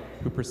life,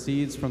 who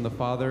proceeds from the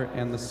Father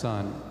and the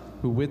Son,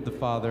 who with the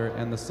Father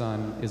and the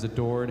Son is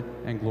adored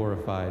and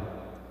glorified,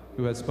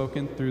 who has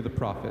spoken through the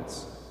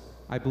prophets.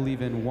 I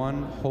believe in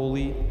one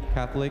holy,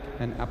 Catholic,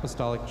 and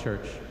apostolic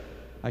church.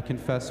 I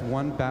confess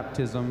one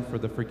baptism for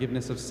the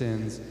forgiveness of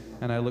sins,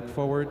 and I look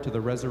forward to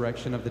the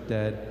resurrection of the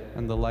dead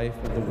and the life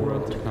of the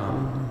world to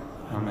come.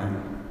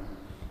 Amen.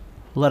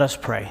 Let us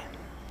pray.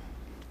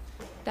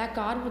 That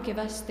God will give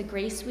us the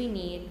grace we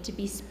need to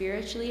be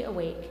spiritually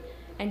awake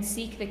and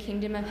seek the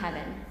kingdom of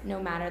heaven, no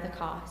matter the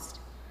cost.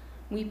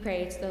 We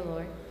pray to the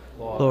Lord.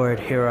 Lord,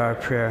 hear our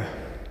prayer.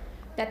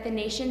 That the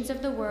nations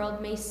of the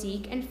world may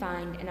seek and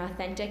find an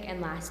authentic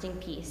and lasting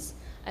peace,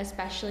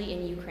 especially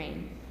in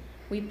Ukraine.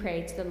 We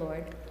pray to the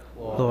Lord.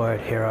 Lord,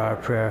 hear our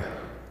prayer.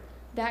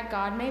 That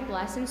God may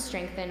bless and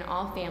strengthen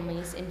all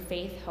families in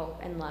faith,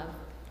 hope, and love.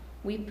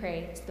 We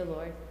pray to the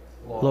Lord.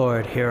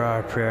 Lord, hear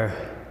our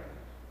prayer.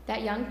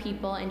 That young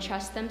people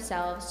entrust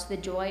themselves to the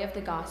joy of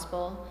the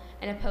gospel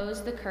and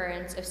oppose the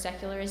currents of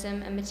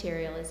secularism and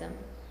materialism.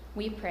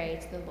 We pray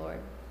to the Lord.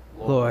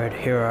 Lord,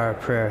 hear our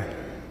prayer.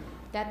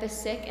 That the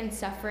sick and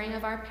suffering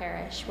of our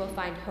parish will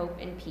find hope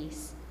and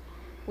peace.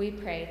 We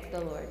pray to the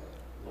Lord.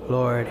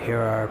 Lord, hear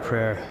our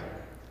prayer.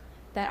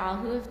 That all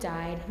who have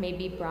died may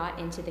be brought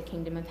into the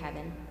kingdom of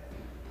heaven.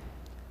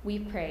 We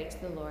pray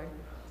to the Lord.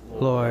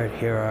 Lord,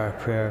 hear our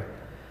prayer.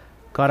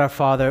 God our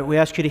Father, we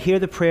ask you to hear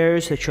the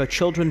prayers that your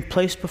children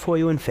place before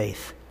you in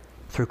faith,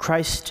 through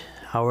Christ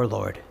our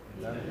Lord.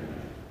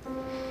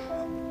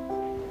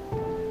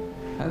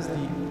 As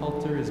the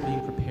altar is being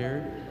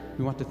prepared,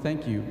 we want to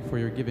thank you for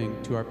your giving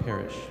to our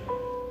parish.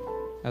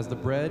 As the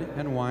bread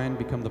and wine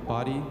become the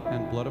body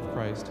and blood of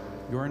Christ,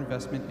 your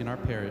investment in our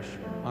parish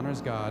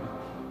honors God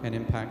and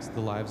impacts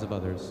the lives of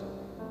others.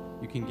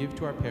 You can give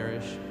to our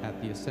parish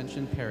at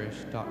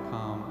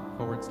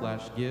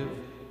theascensionparish.com/give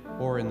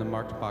or in the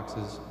marked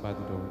boxes by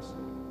the doors.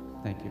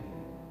 Thank you.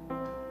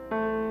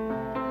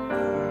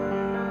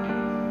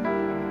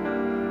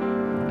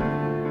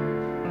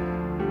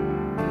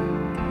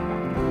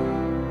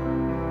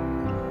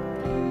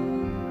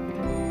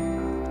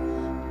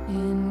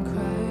 In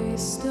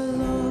Christ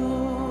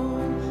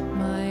alone,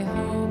 my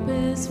hope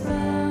is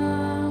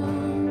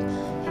found.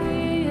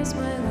 He is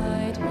my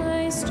light,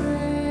 my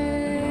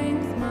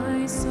strength,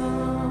 my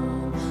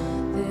song.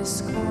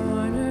 This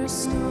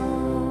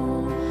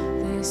cornerstone,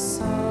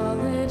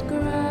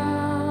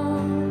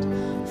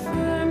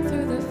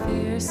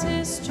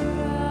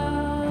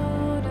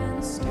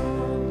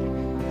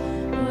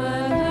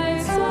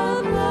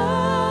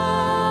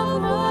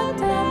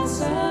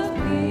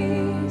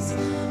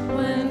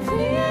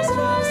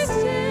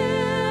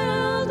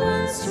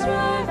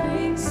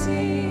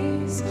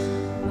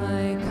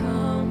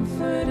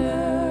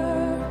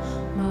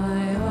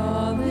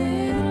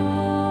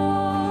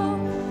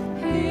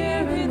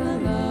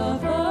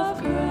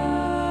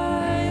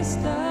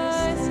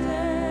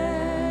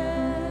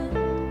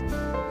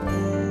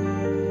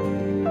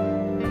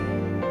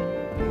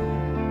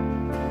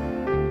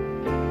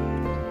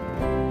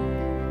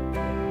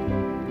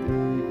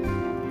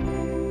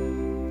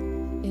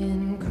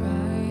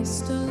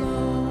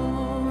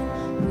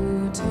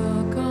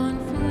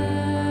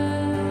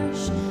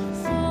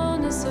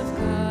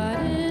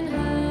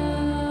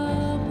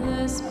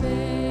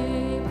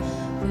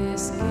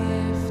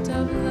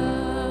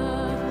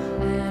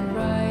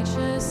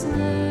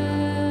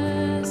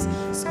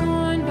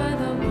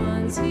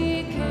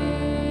 he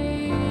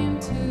came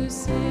to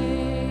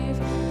save,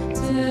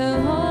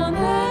 till on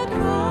that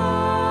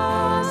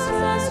cross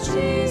as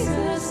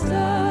Jesus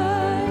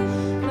died,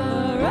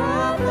 the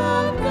wrath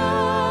of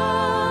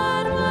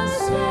God was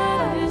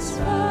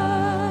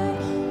satisfied,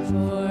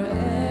 for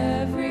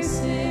every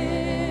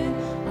sin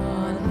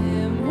on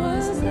him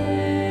was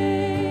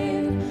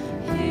laid,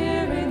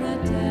 hearing the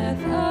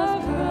death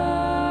of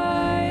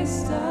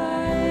Christ I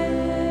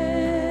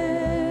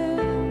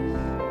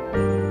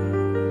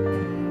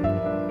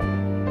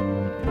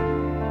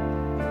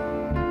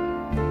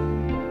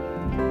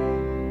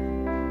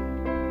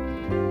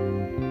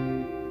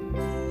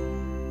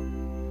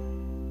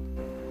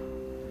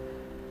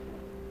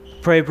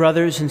Pray,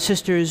 brothers and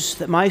sisters,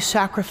 that my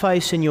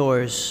sacrifice and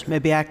yours may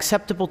be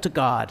acceptable to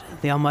God,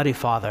 the Almighty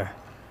Father.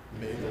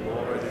 May the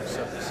Lord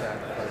accept the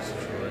sacrifice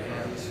at your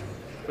hands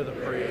for the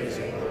praise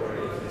and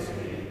glory of his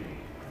name,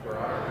 for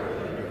our good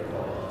and good of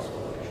all his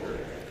holy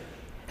church.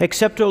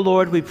 Accept, O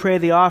Lord, we pray,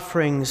 the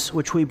offerings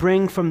which we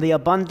bring from the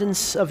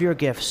abundance of your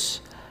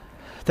gifts,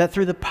 that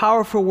through the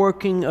powerful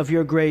working of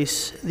your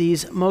grace,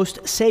 these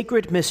most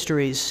sacred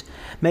mysteries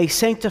may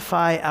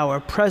sanctify our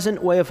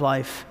present way of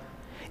life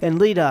and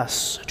lead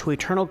us to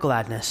eternal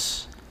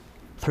gladness.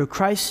 Through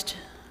Christ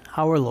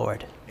our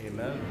Lord.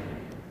 Amen.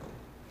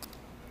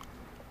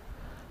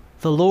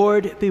 The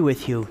Lord be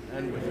with you.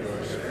 And with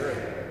your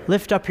spirit.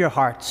 Lift up your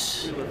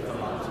hearts. We lift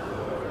them up to the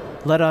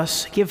Lord. Let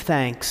us give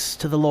thanks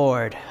to the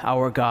Lord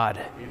our God.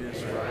 It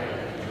is right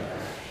and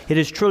just. It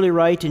is truly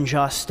right and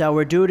just,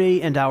 our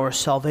duty and our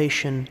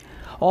salvation,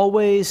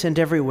 always and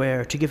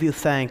everywhere to give you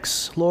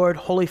thanks, Lord,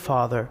 Holy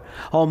Father,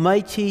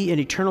 Almighty and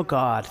eternal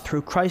God,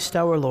 through Christ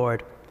our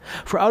Lord.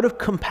 For out of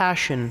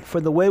compassion for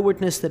the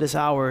waywardness that is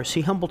ours,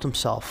 he humbled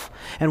himself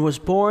and was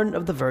born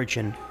of the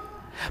Virgin.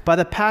 By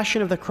the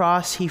passion of the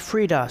cross, he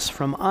freed us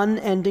from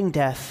unending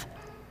death,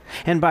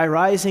 and by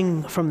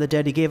rising from the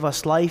dead, he gave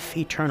us life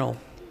eternal.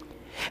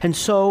 And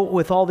so,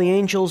 with all the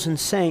angels and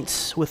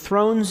saints, with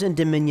thrones and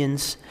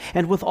dominions,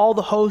 and with all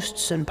the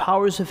hosts and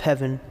powers of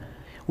heaven,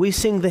 we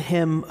sing the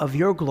hymn of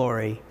your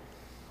glory,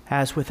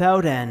 as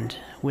without end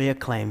we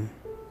acclaim.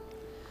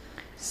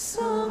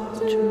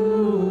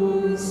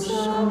 Sanctus,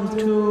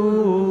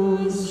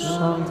 Sanctus,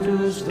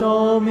 Sanctus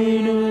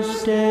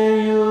Dominus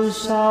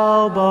Deus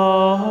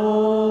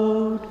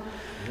Sabaoth,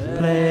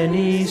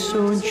 pleni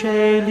sunt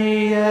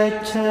caeli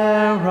et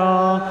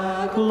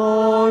terra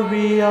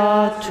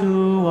gloria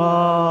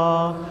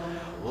tua,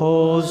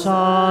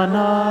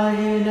 Hosanna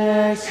in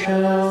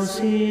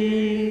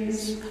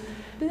excelsis,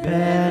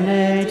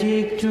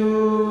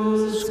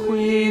 benedictus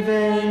qui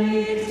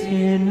venit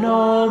in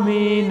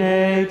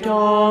nomine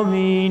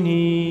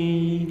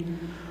Domini,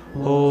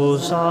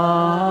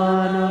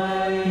 Hosanna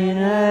in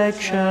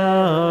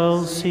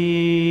excelsis.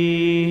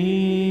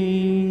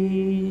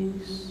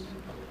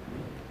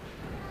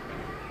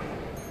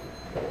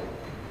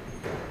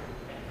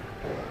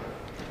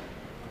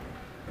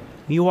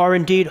 You are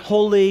indeed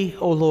holy,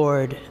 O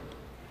Lord,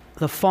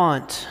 the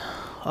font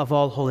of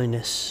all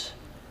holiness.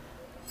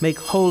 Make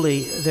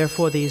holy,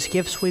 therefore, these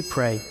gifts, we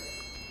pray,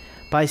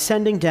 by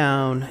sending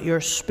down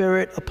your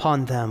Spirit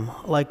upon them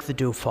like the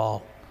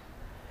dewfall,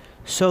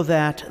 so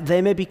that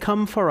they may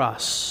become for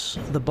us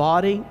the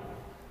body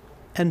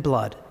and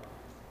blood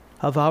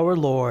of our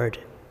Lord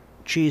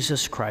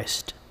Jesus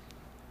Christ.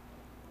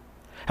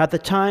 At the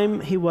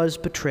time he was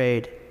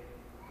betrayed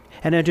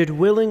and entered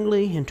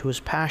willingly into his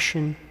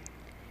passion,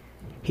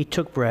 he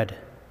took bread,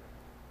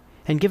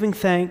 and giving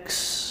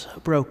thanks,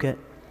 broke it,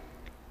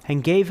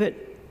 and gave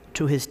it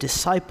to his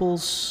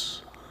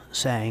disciples,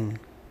 saying,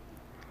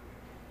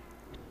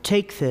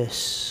 "Take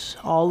this,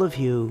 all of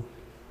you,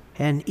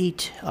 and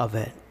eat of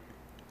it,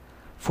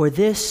 for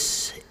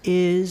this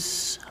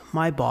is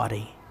my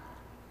body,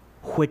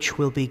 which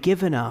will be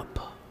given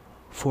up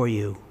for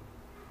you."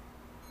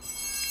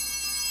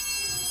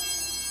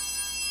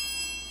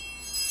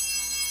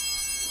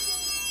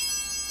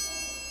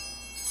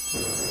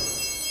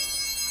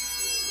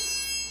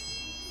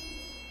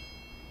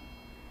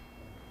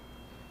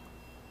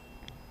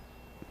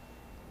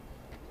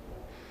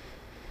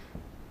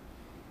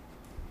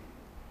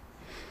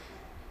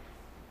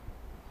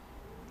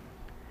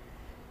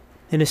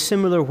 In a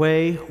similar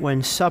way,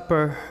 when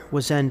supper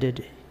was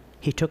ended,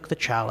 he took the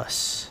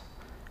chalice,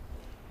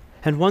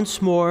 and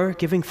once more,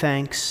 giving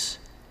thanks,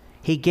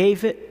 he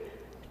gave it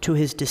to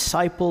his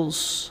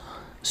disciples,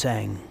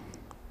 saying,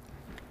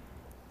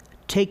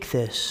 "Take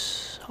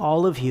this,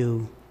 all of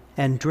you,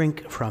 and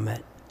drink from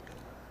it,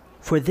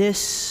 for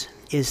this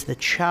is the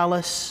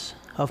chalice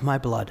of my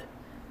blood,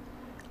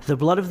 the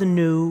blood of the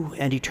new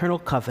and eternal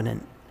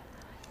covenant,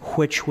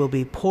 which will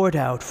be poured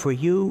out for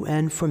you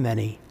and for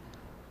many,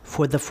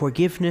 for the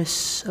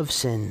forgiveness of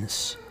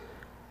sins.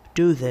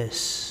 Do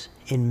this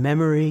in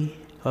memory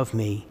of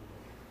me."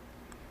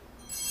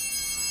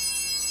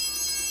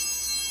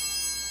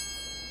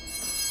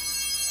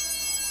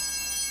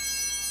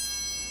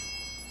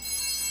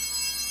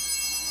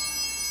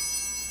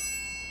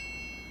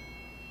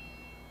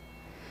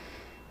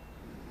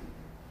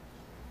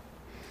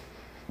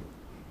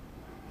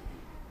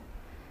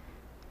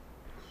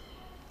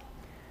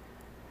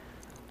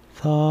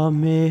 The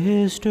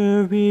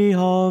mystery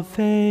of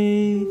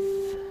faith.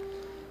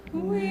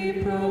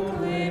 We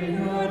proclaim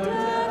your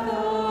death,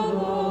 O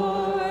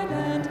Lord,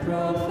 and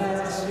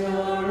profess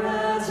your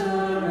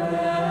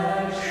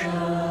resurrection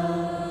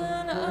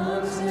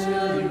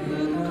until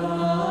you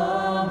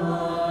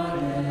come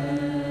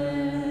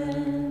again.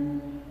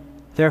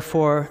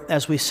 Therefore,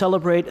 as we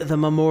celebrate the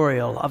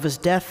memorial of his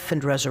death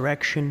and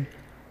resurrection,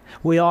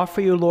 we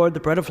offer you, Lord,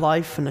 the bread of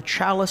life and the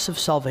chalice of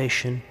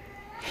salvation,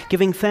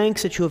 giving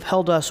thanks that you have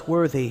held us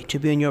worthy to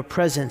be in your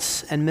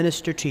presence and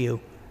minister to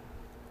you.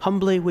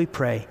 Humbly we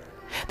pray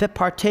that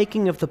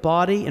partaking of the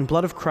body and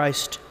blood of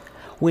Christ,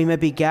 we may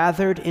be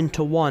gathered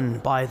into one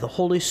by the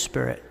Holy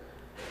Spirit.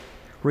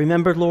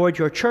 Remember, Lord,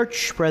 your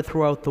church spread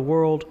throughout the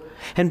world,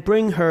 and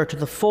bring her to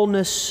the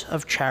fullness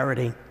of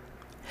charity,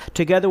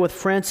 together with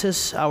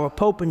Francis, our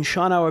Pope, and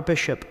Sean, our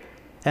Bishop,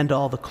 and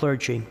all the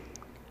clergy.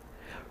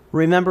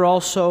 Remember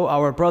also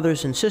our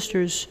brothers and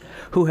sisters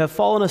who have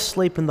fallen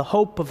asleep in the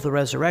hope of the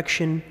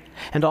resurrection,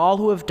 and all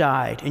who have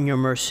died in your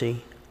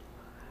mercy.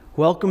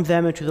 Welcome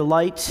them into the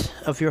light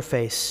of your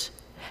face.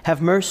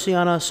 Have mercy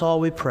on us all,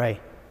 we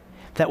pray,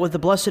 that with the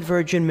Blessed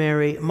Virgin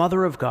Mary,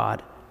 Mother of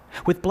God,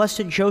 with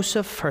blessed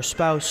Joseph, her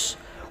spouse,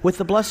 with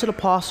the blessed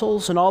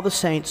apostles and all the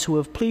saints who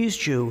have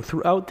pleased you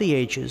throughout the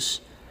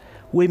ages,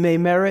 we may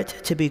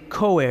merit to be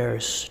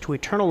co-heirs to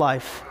eternal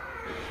life,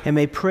 and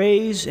may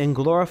praise and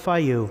glorify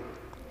you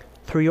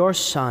through your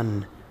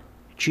Son,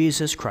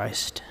 Jesus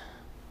Christ.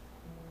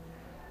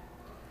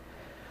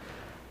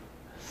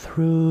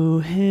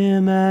 Through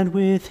him and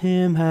with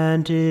him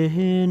and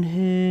in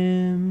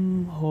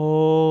him,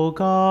 O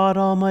God,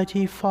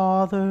 Almighty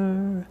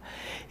Father,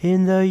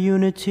 in the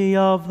unity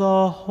of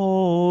the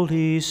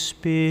Holy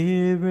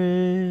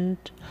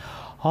Spirit,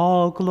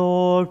 all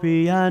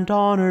glory and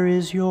honor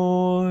is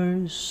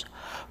yours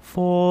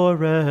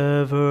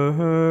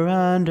forever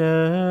and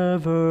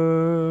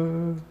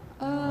ever.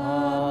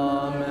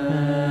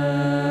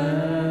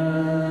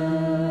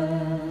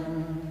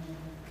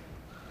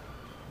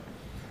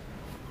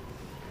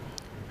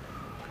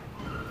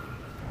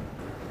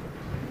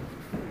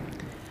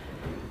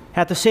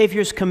 At the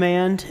Savior's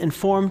command,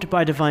 informed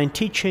by divine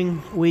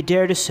teaching, we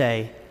dare to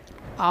say,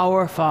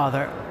 Our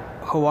Father,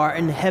 who art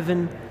in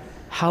heaven,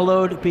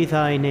 hallowed be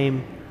thy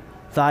name.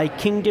 Thy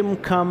kingdom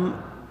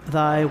come,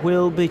 thy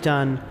will be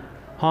done,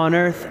 on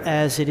earth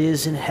as it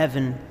is in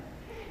heaven.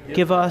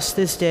 Give us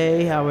this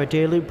day our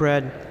daily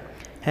bread,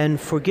 and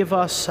forgive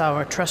us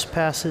our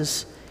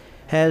trespasses,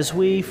 as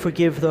we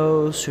forgive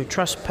those who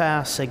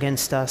trespass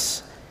against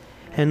us.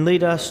 And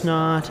lead us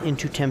not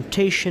into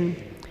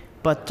temptation,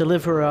 but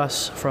deliver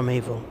us from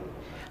evil.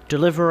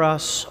 Deliver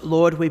us,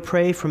 Lord, we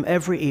pray, from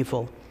every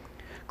evil.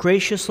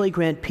 Graciously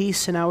grant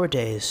peace in our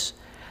days,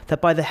 that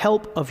by the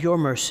help of your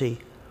mercy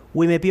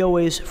we may be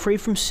always free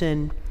from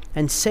sin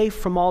and safe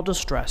from all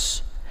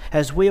distress,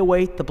 as we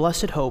await the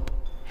blessed hope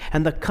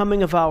and the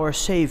coming of our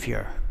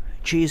Savior,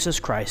 Jesus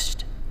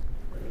Christ.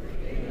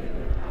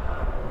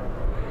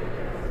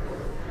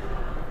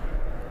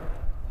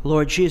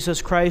 Lord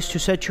Jesus Christ, who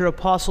said to your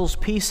apostles,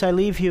 Peace I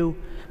leave you,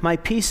 my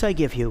peace I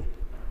give you,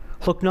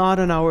 look not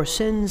on our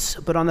sins,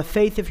 but on the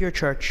faith of your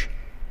church,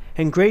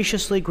 and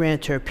graciously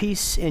grant her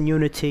peace and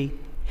unity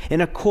in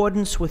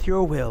accordance with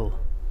your will,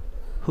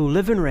 who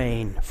live and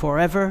reign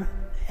forever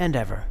and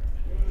ever.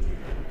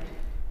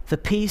 The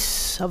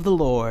peace of the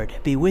Lord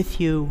be with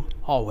you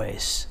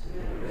always.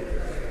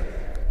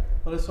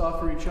 Let us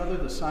offer each other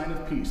the sign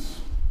of peace.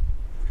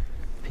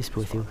 Peace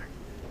be with you.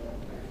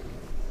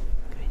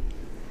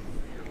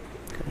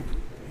 Good.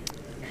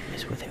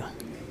 Peace with you.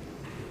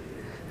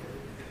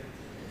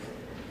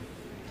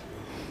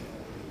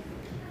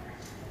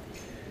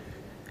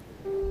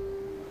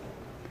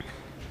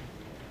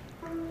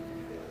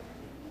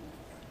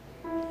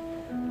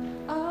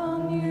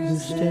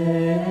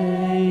 Stay,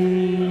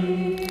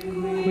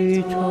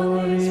 qui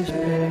toris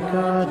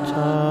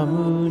peccata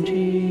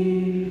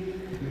mundi,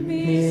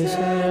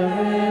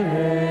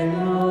 miserere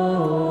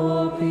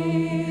nobis.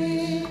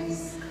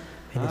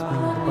 May this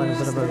mean the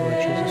blood of our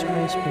Lord Jesus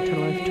Christ, bring to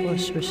life to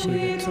us, receive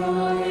it.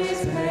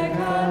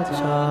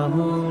 Peccata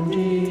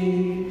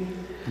mundi,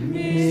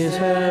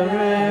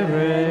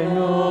 miserere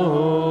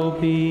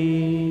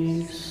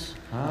nobis.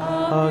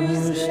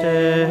 Agnus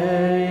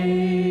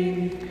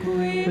Dei,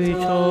 qui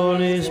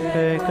tollis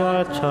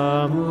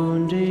peccata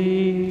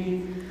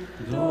mundi,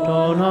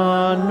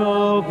 dona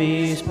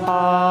nobis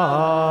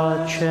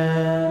pacem.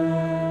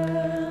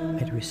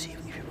 May the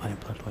receiving of your body and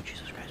blood, Lord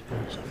Jesus Christ, be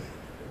with us.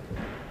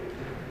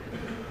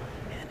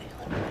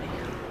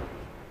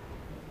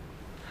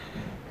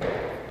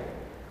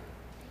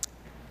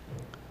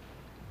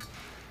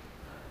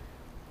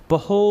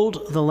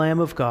 Behold the Lamb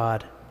of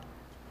God.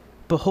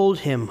 Behold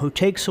him who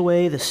takes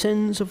away the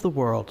sins of the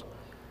world.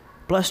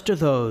 Blessed are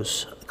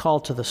those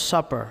called to the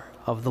supper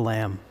of the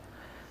Lamb.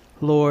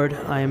 Lord,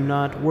 I am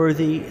not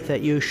worthy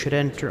that you should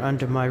enter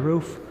under my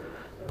roof,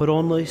 but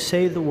only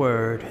say the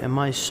word, and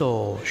my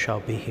soul shall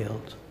be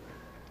healed.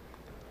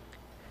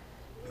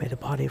 May the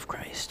body of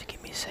Christ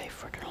keep me safe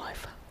for eternal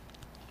life.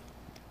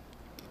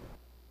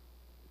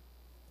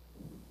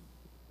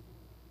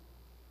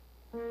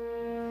 Amazing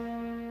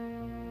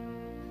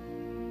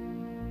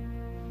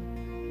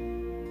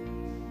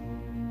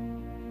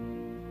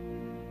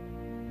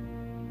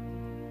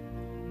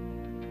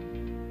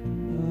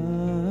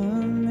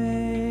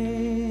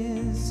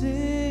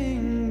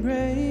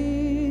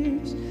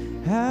grace,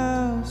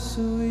 how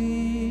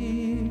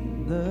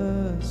sweet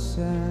the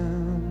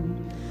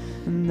sound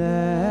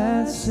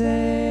that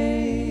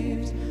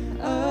saved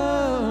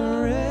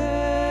a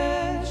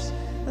wretch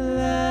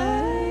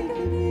like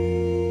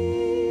me.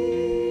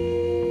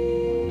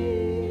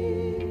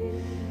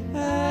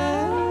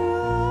 I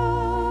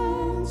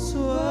once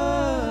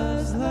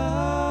was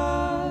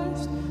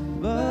lost,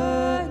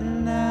 but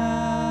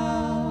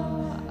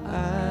now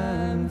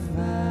I'm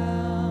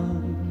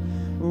found.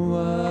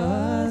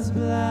 Was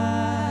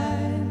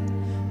blind,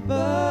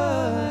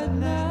 but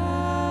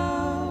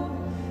now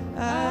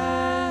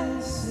I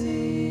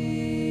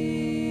see.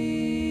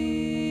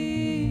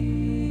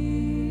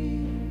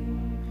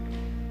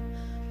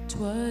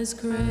 'Twas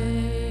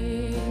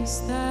grace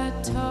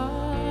that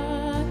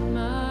taught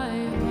my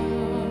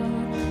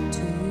heart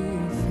to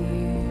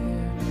fear,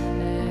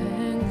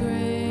 and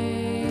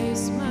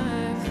grace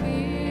my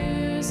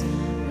fears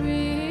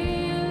relieved.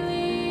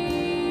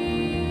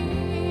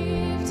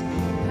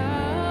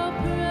 How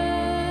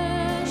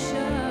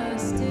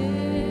precious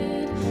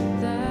did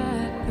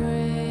that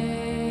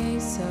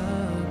grace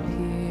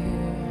appear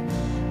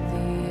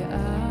the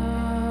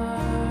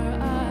hour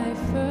I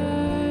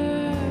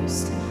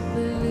first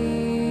believed.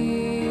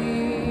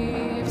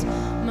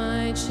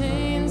 My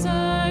chains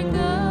are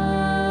gone.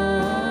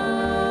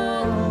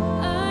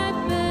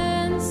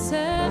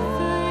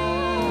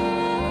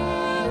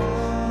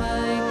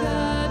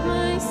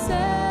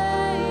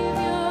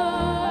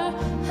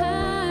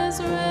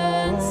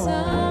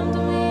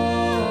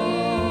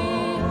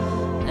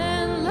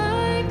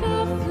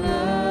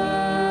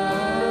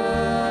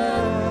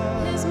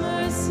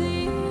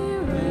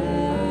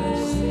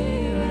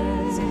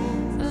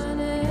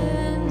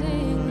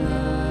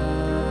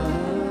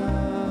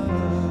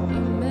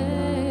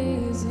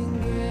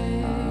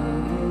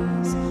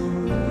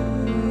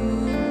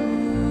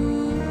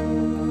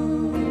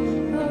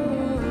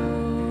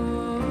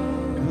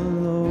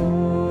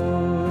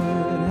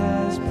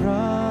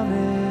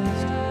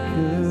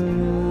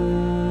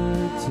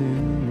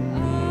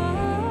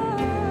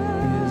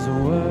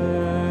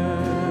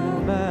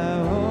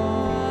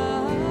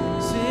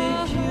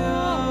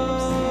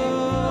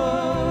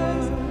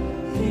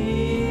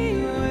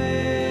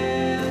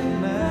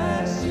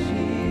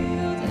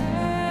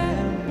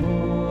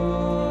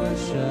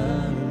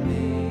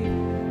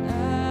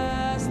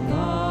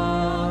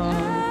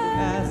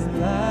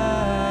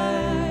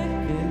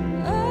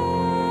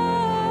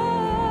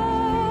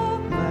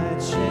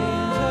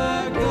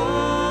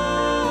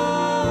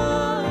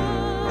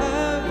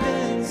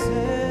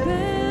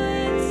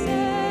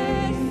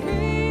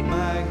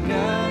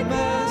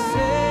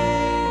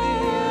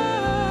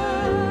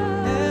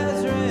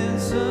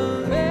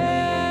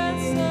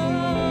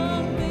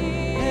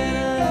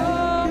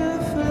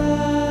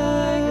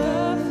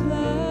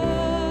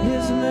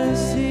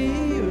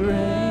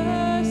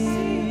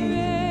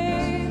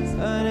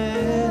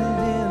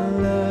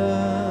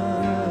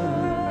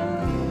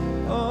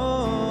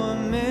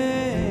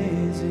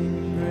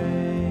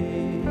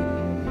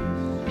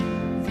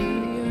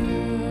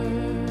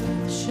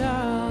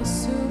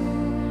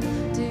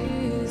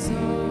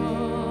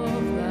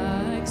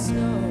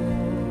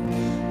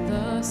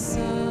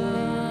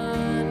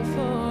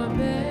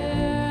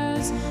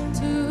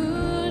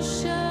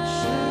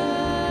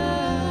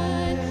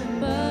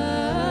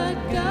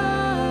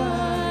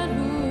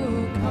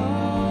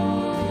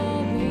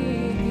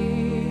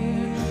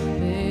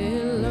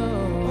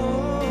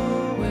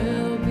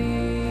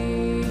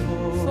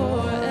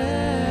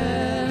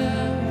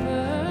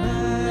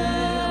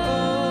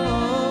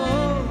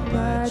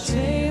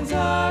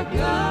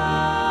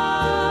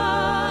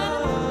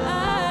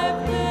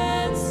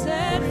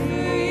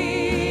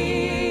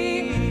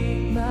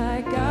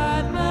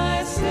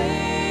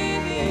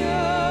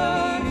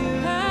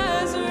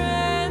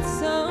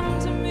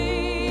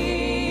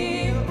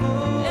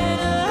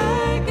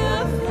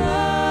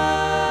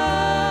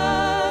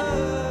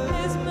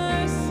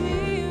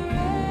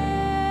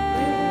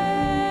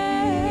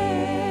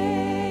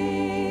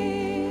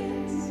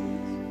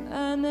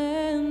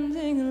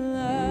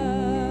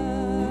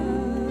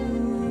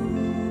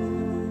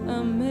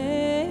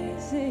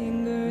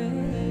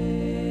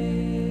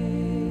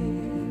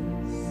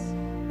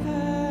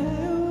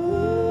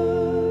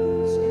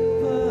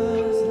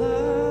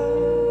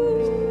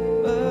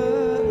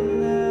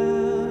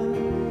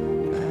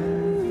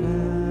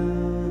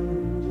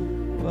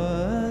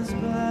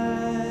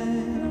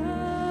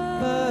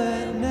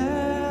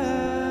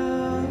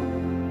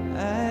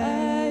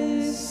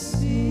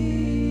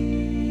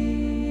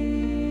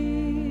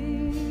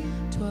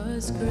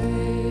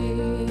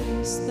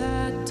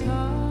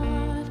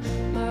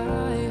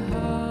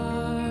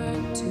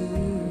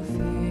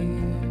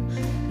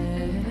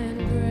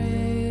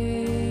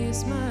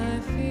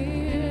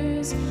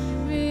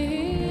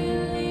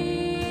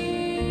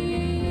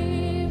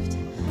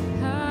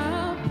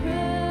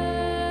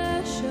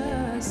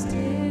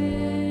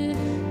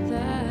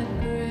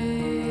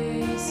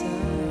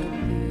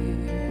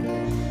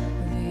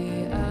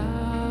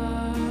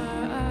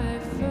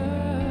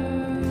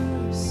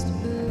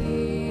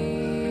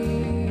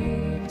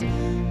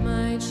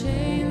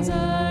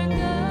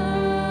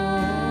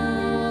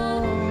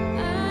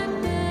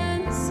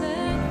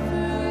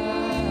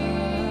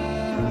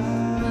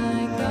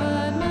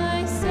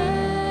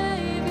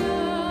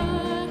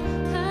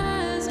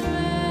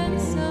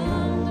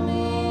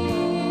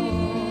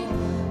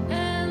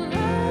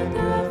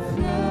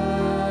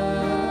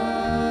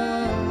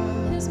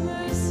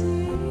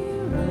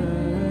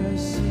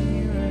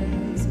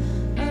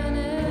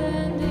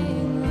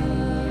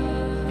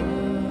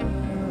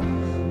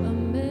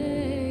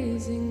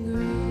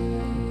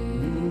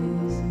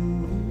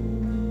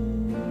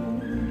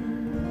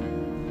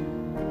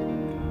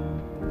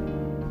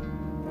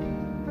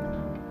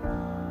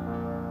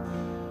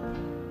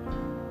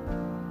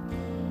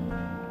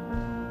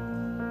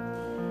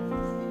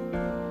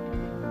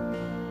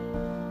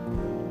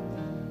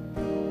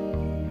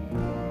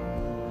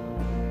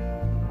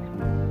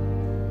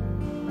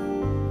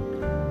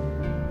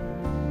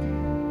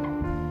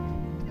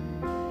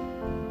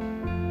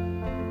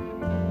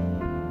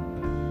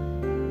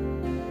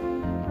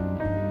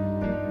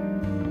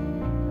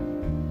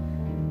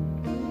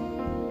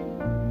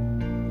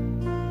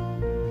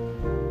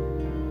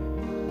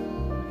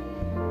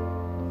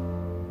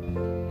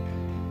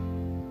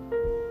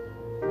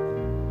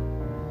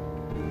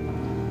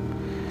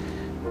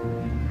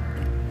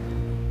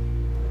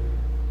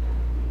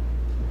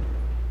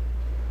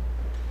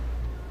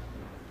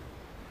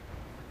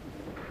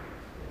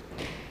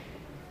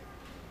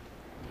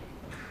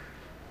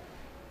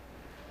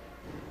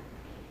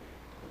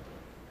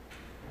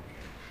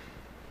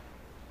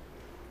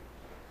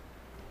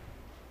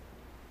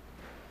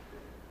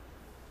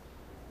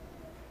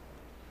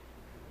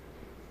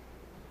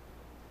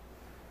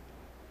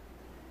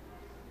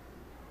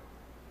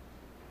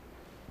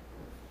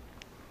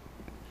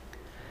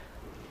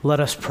 Let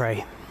us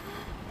pray.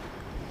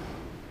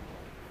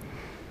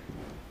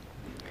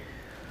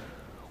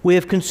 We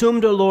have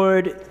consumed, O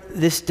Lord,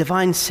 this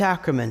divine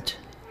sacrament,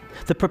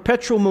 the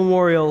perpetual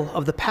memorial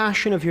of the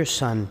passion of your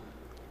Son.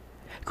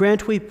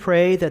 Grant, we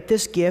pray, that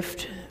this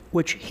gift,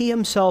 which he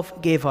himself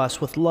gave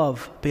us with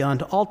love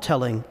beyond all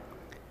telling,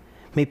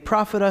 may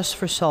profit us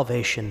for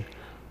salvation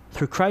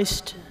through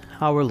Christ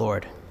our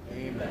Lord.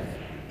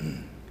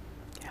 Amen.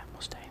 Yeah,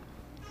 we'll stay.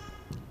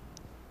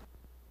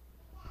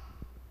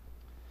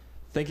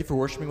 Thank you for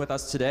worshiping with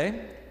us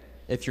today.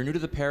 If you're new to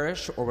the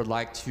parish or would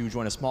like to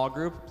join a small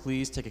group,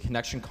 please take a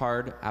connection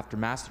card after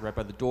Mass right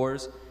by the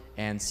doors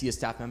and see a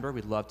staff member.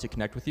 We'd love to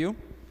connect with you.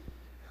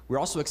 We're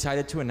also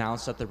excited to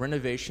announce that the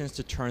renovations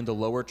to turn the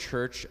lower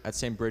church at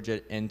St.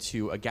 Bridget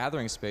into a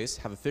gathering space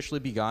have officially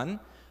begun,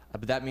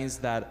 but that means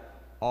that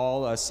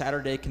all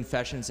Saturday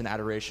confessions and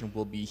adoration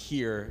will be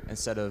here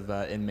instead of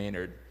in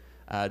Maynard,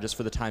 just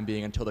for the time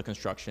being until the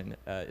construction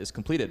is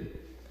completed.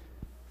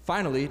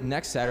 Finally,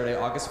 next Saturday,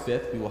 August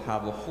 5th, we will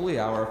have a holy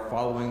hour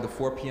following the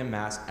 4 p.m.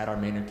 Mass at our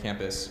Maynard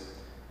campus.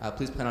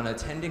 Please plan on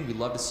attending. We'd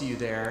love to see you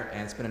there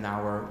and spend an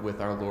hour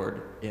with our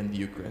Lord in the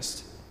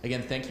Eucharist.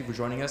 Again, thank you for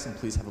joining us, and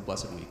please have a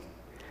blessed week.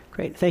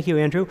 Great. Thank you,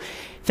 Andrew.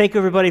 Thank you,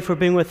 everybody, for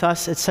being with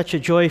us. It's such a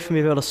joy for me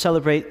to be able to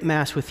celebrate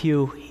Mass with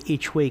you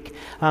each week.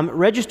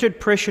 Registered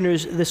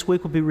parishioners this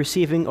week will be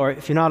receiving, or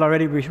if you're not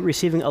already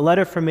receiving, a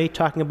letter from me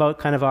talking about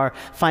kind of our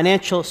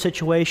financial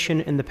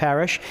situation in the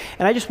parish.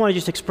 And I just want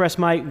to express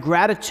my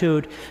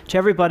gratitude to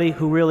everybody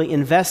who really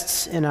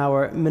invests in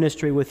our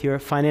ministry with your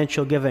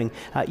financial giving.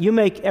 You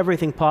make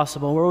everything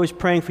possible. We're always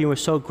praying for you. We're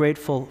so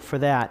grateful for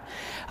that.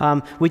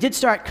 We did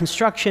start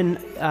construction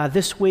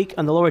this week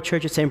on the lower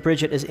church at St.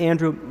 Bridget, as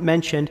Andrew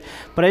mentioned,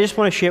 but I just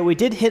want to share, we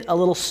did hit a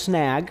little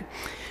snag.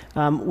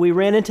 We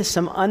ran into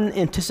some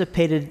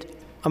unanticipated,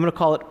 I'm going to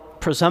call it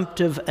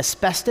presumptive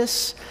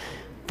asbestos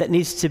that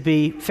needs to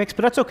be fixed,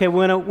 but that's okay.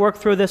 We're going to work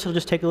through this. It'll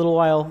just take a little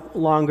while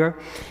longer,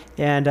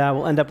 and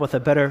we'll end up with a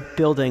better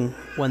building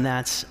when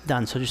that's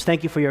done. So just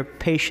thank you for your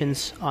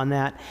patience on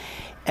that.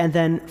 And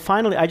then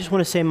finally, I just want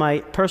to say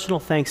my personal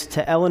thanks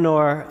to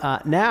Eleanor,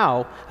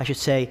 now, I should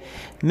say,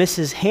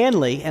 Mrs.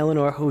 Hanley,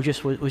 Eleanor, who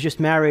was just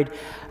married.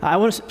 I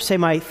want to say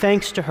my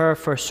thanks to her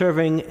for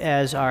serving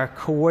as our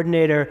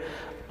coordinator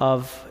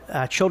of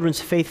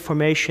children's faith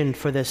formation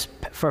for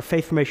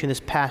faith formation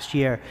this past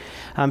year.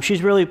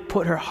 She's really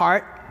put her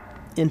heart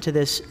into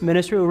this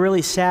ministry. We're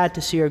really sad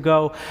to see her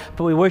go,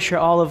 but we wish her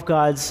all of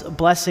God's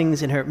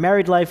blessings in her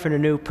married life and her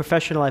new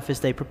professional life as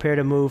they prepare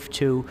to move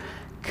to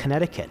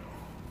Connecticut.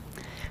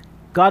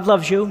 God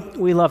loves you,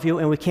 we love you,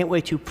 and we can't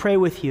wait to pray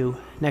with you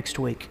next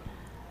week.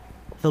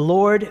 The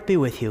Lord be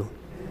with you.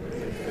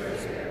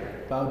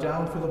 Bow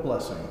down for the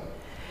blessing.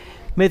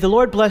 May the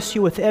Lord bless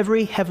you with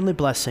every heavenly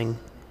blessing,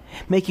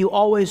 make you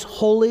always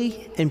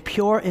holy and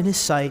pure in his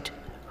sight,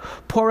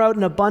 pour out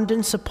in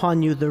abundance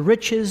upon you the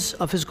riches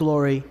of his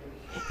glory,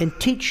 and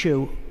teach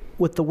you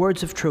with the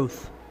words of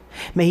truth.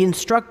 May he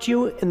instruct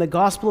you in the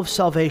gospel of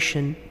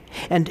salvation,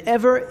 and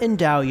ever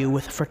endow you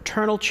with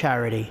fraternal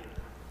charity,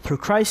 through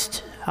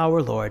Christ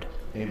our Lord.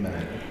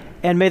 Amen.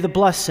 And may the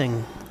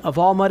blessing of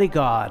Almighty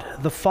God,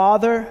 the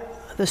Father,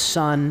 the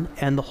Son,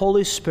 and the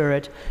Holy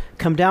Spirit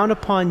come down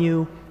upon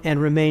you and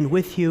remain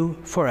with you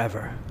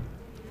forever.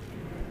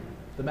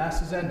 The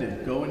Mass is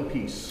ended. Go in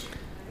peace.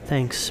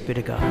 Thanks be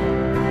to God.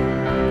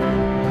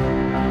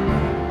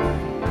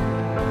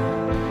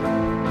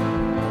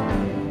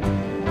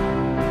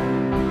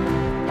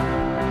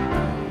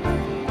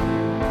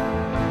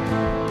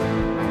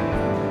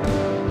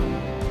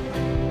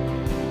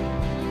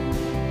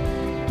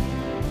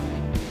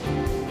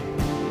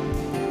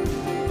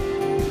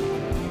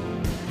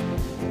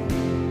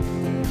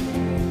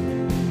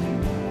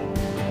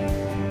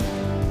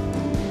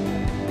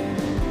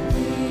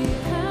 We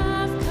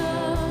have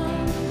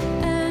come,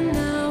 and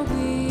now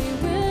we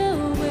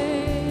will wait.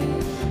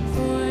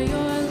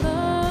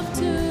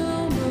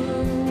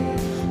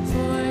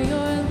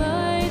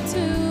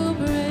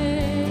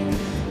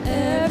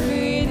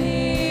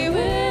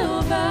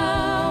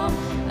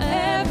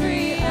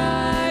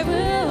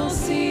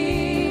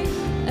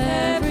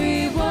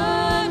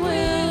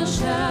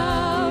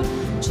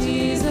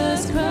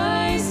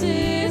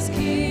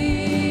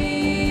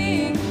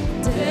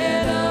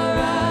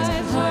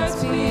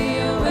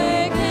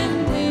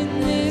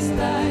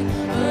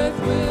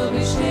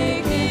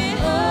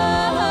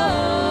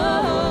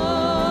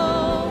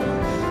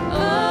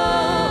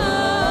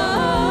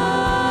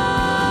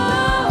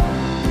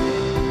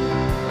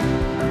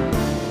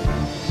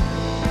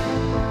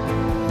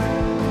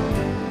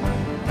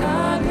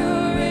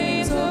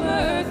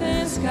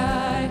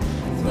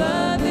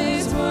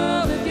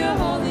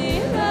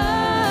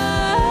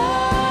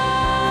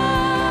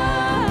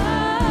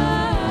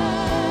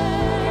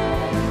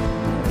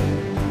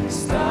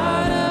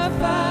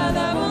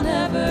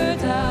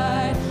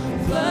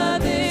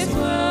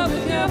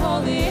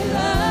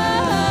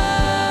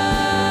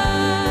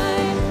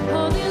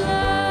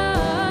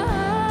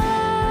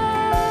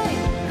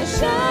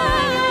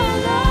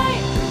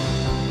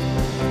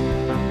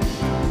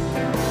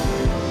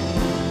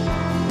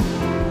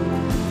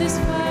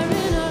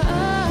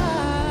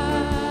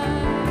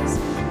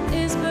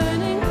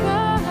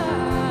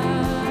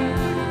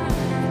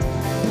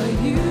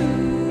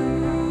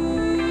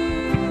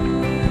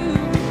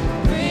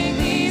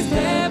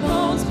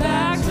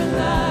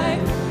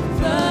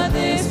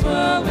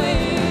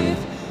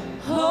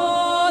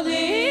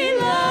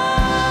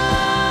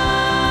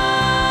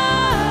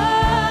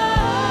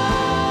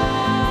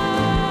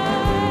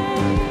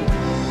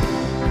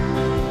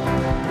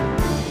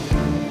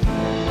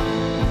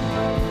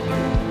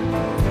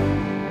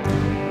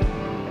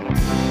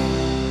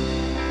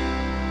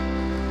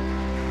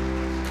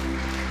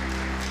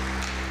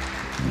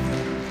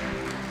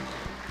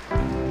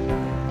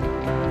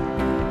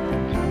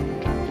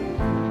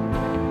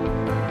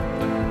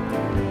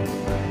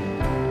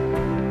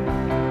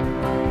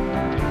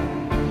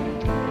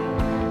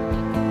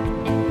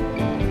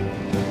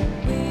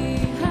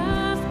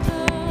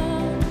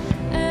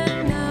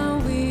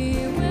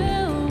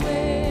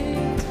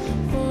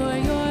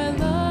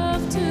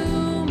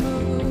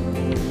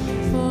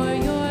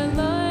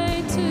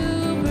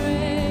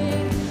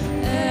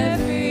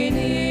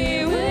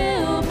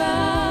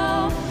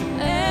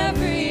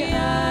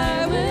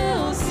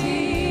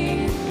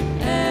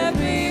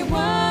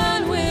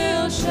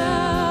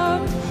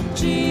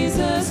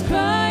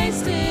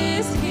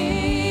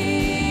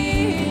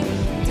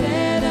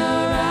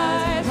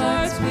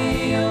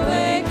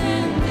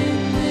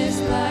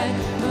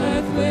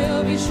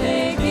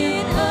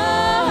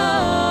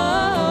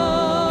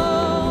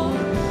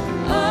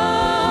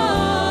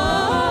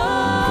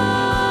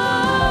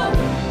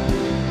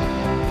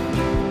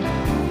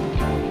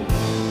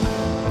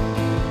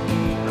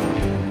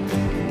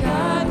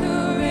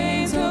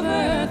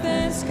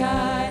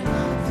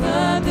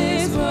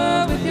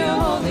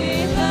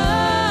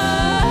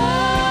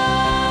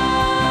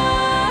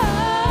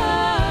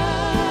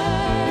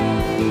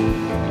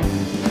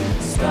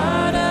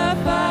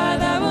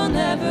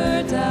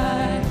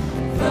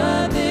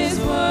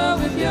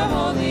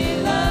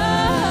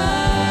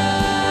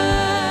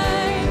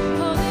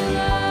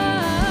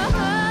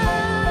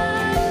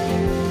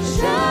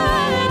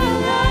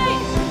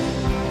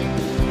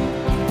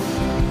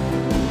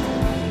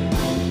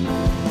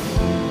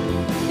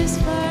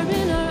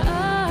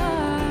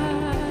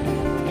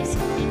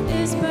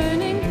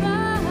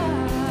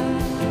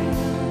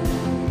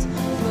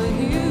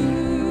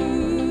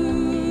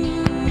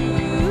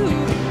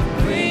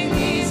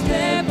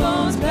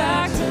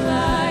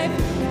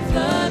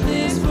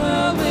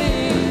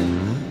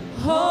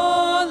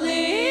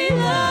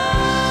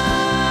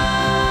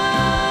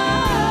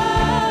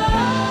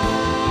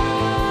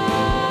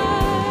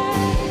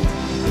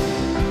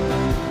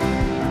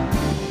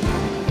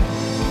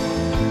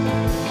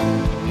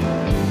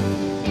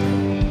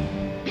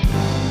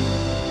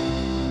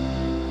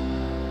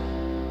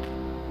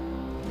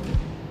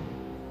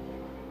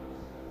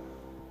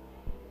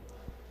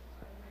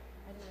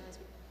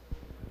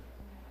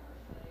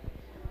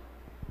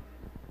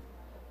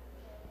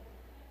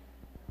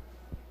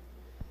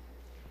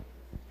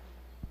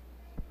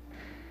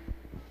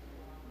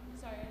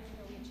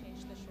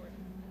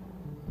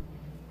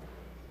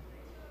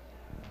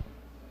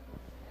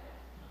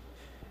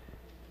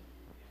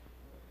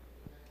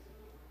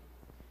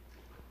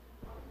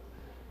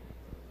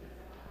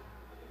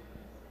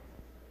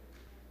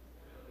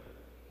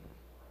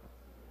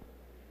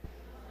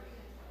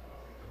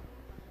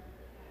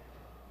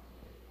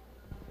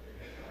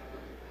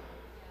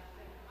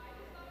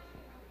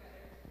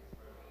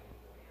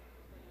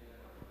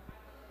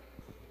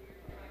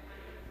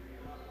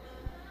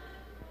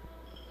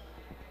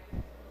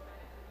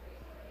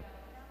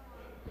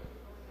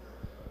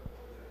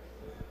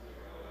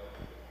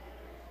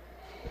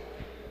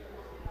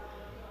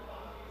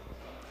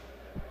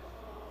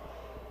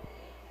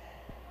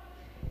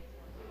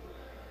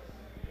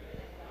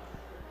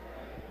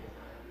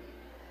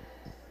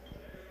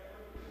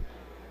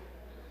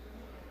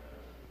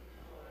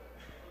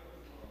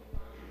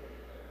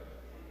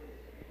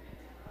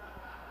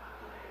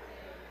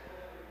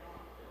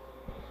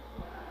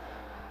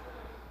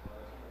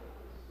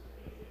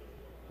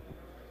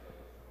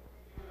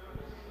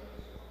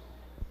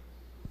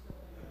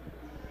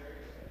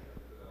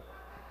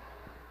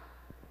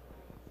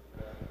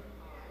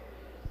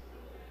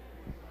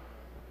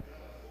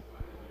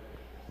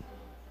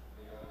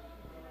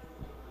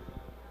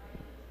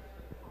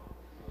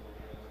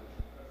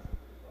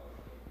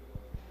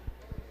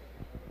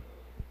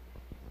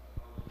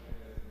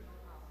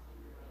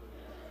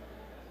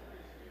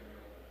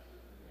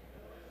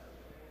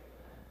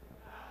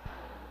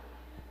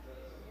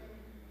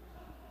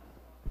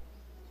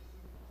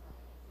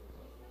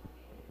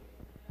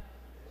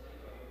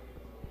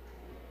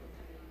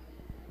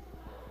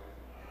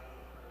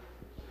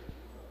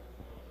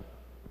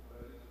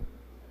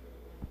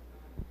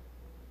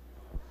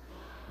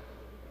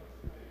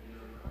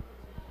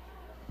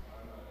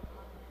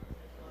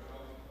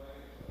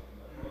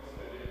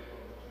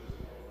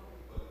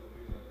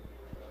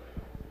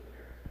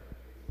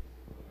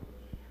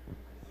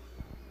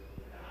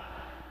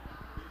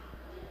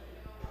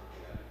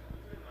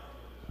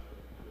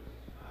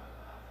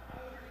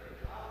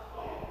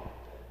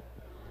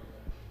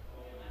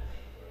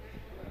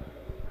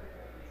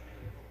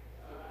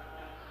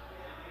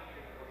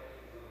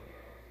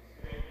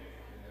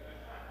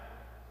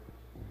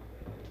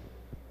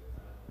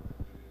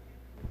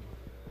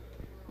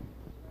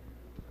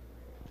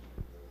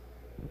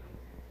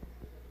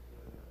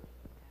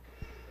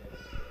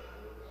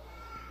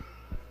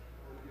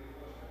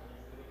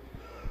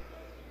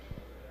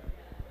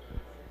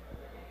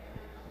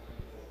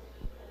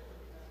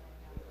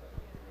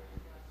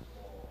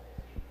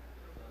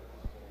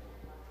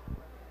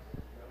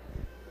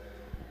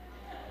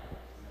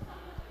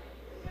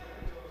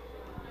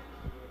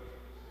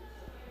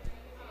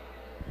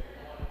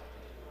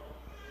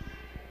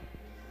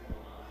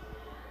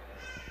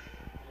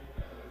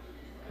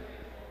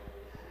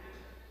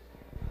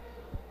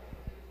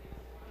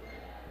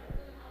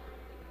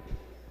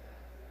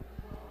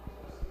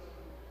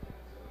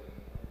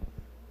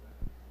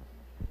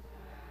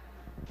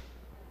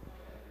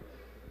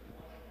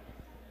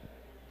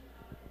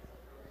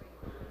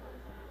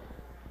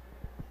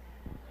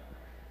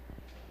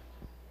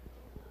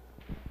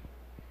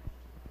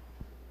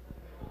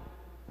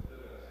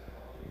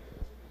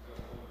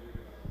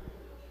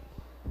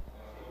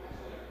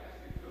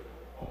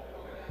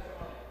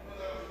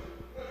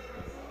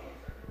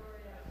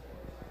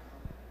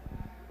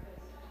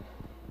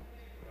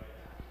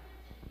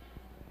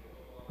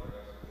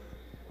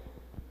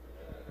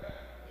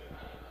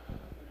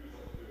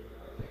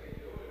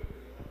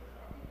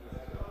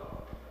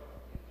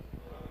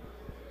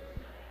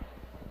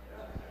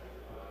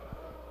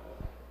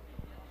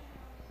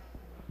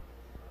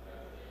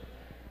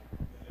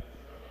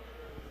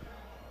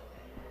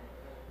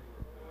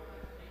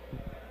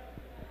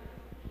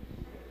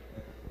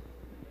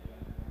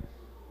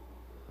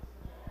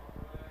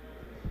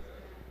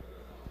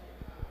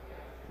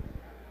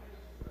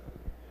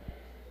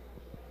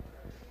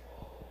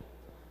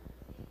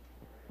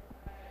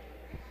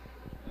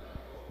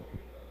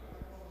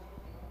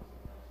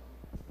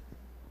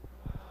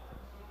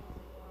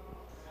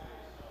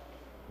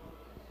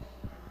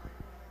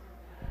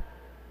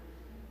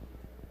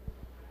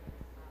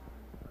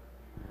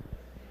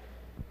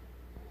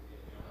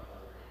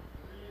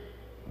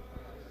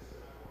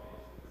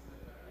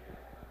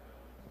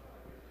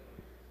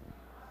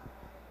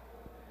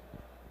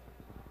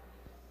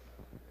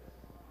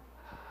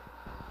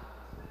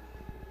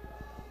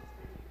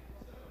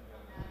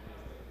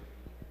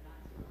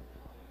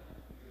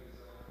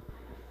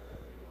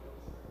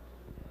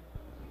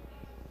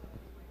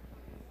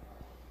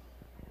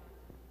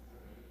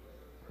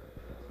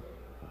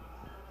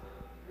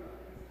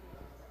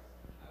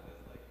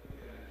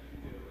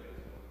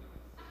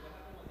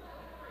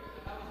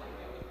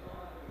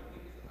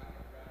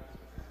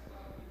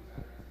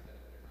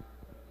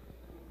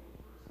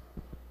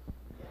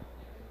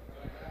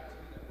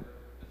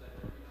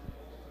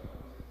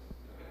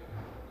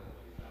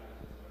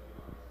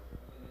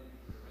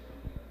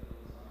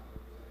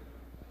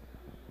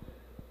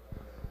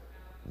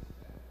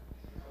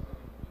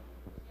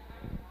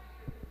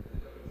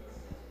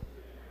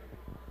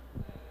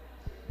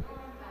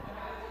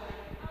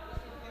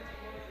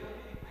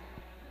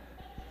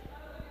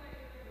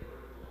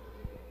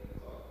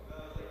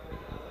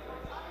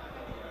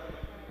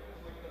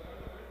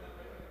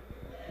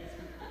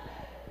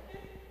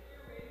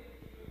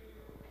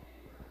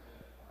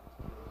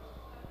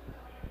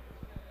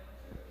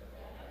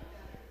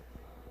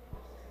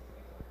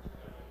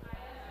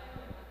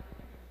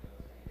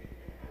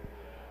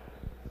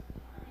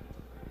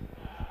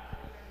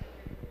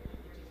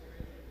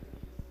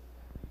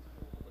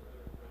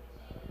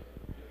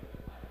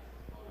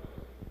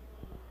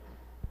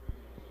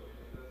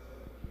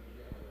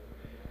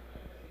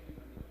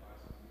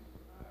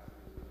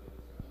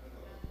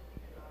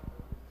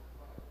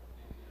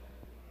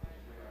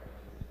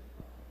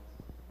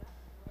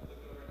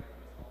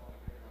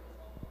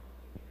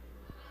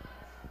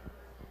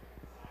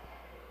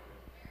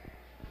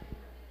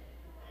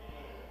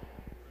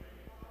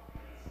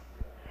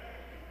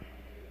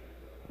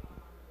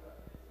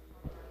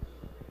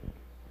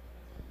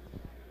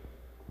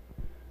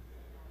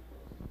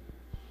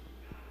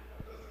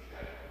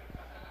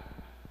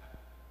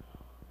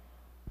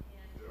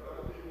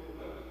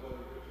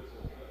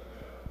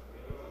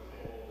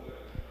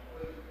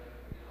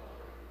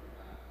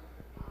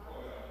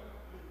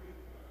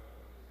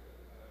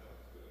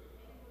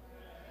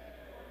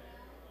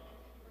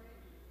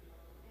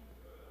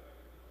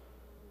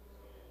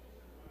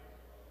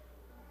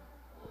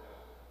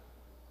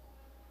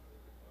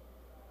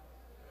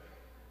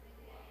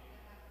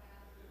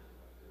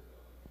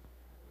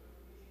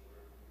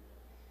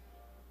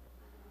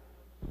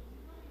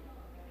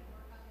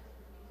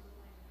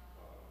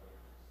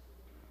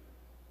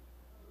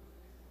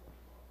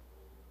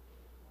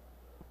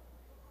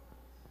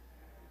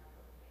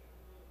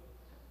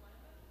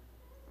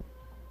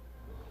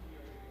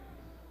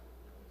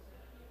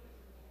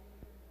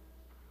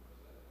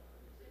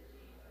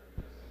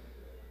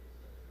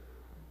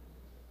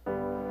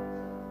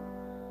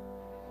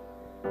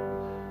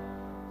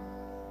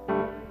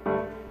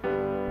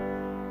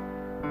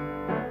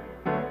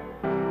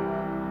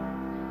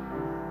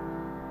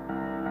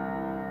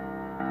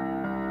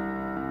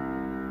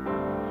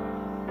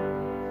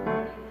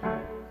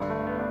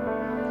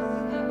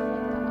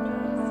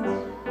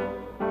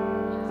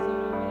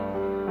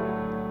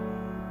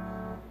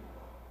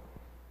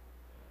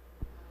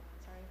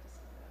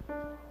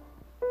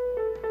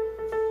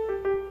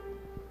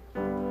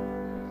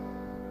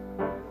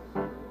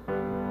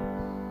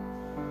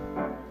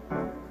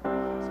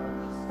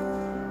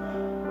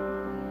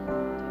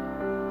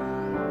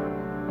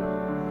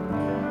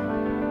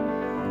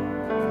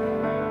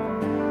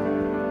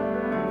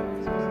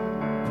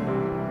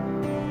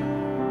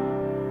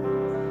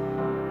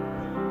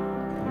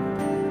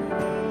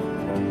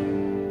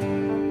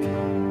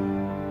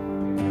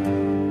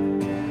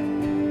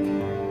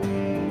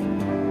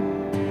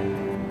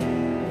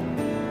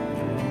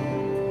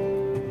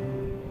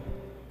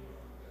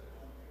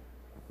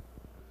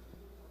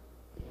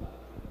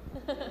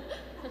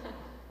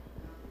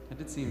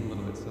 did seem a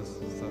little bit sus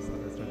that I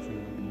started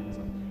singing at the beginning. So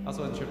I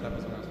also wasn't sure if that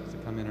was when I was supposed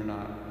to come in or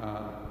not.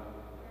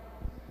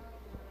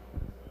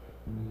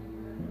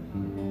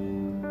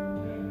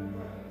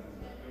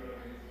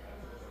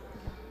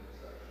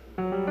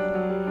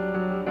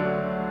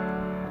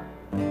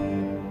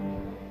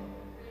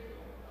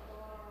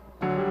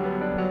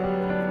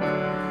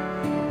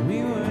 We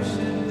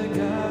worship the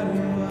God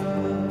who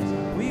was.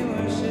 We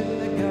worship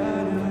the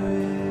God who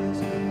is.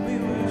 We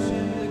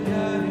worship the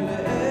God who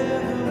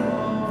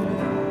evermore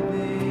will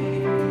be.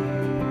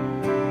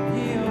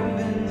 He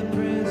opened the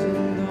prison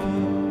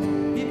doors.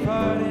 He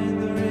parted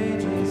the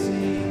raging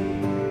sea.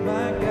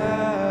 My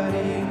God,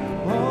 He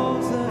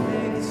holds the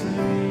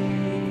victory.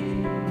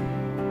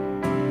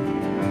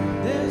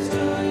 There's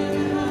joy in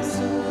the house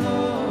of the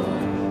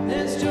Lord.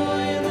 There's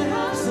joy in the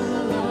house of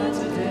the Lord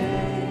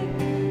today.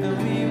 And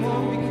we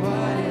won't be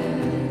quiet.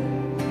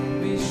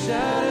 We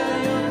shout out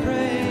your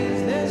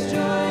praise. There's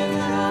joy in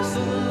the house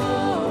of the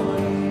Lord.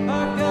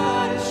 Our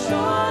God is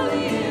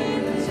surely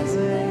in this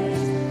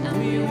place. And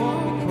we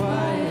won't be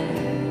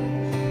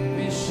quiet.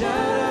 We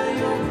shout out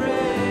your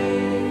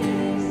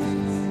praise.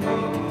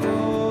 Oh,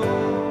 oh.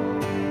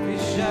 We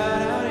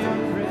shout out your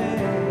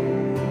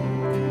praise.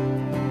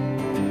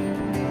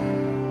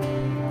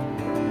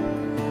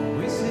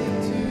 We sing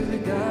to the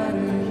God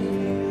who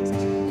heals.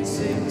 We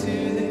sing to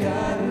the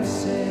God who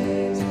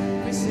saves.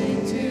 We sing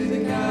to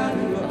the God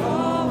who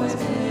always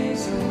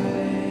makes a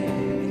way.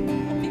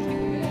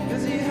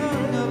 'Cause He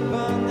hung up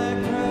on that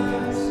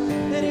cross,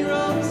 and He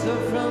rose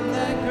up from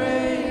that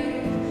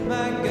grave.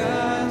 My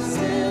God,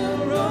 still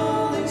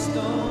rolling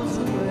stones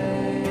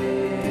away.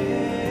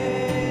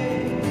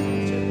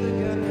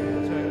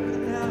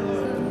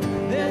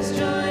 There's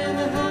joy in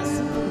the house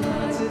of the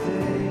Lord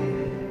today.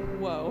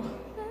 Whoa.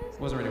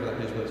 Wasn't ready for that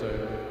pitch, but sorry.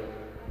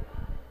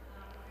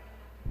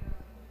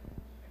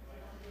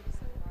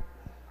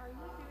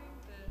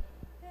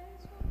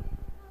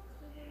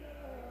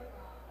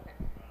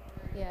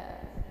 Yeah.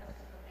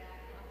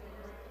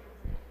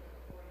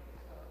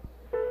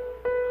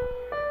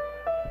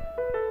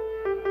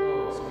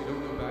 Oh, so we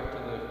don't go back to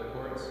the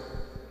chorus?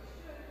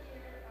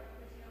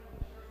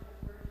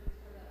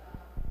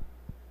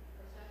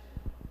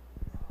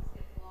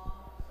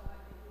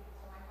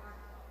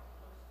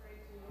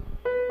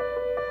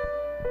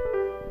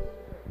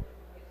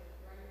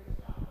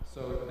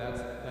 So that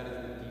is the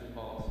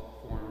default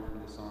form for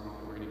the song that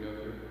we're going to go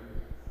through?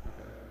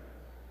 Okay.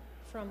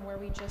 From where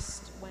we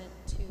just went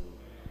to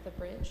the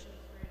bridge?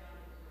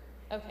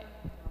 Okay.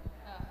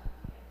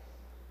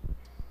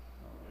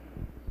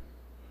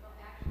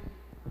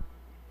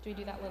 Do we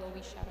do that little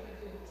we shadow your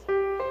things?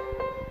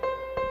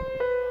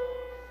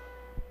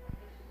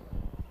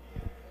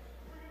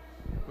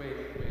 Wait.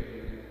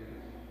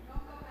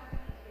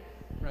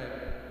 Right.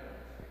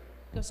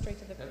 Go straight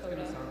to the That's coda.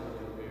 going to sound a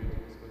little weird.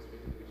 It's supposed to be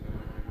the shadow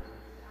things.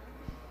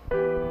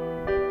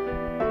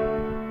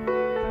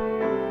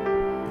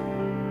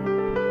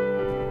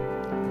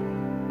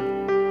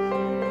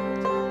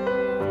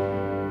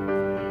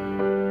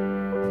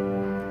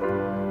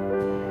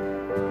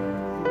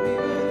 We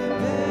were the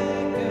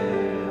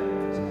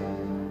beggars.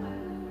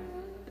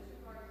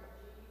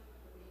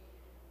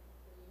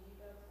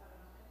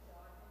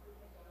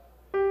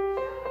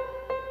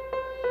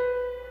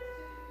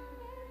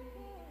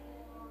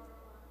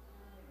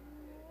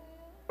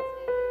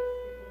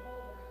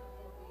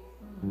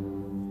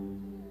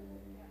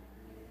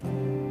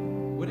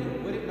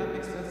 Would it not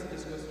make sense to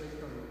just go straight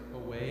from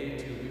away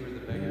to we were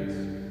the beggars?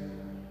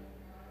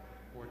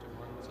 Or to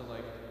one, so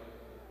like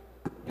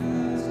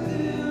God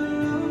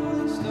still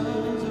rolling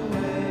stones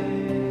away.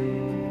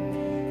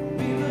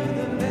 We were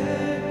the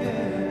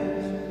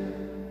beggars.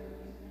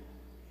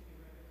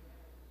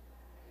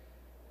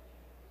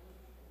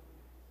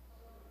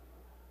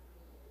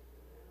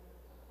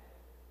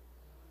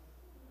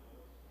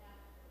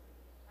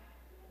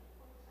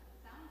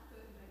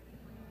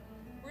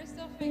 We're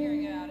still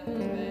figuring it out a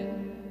little bit.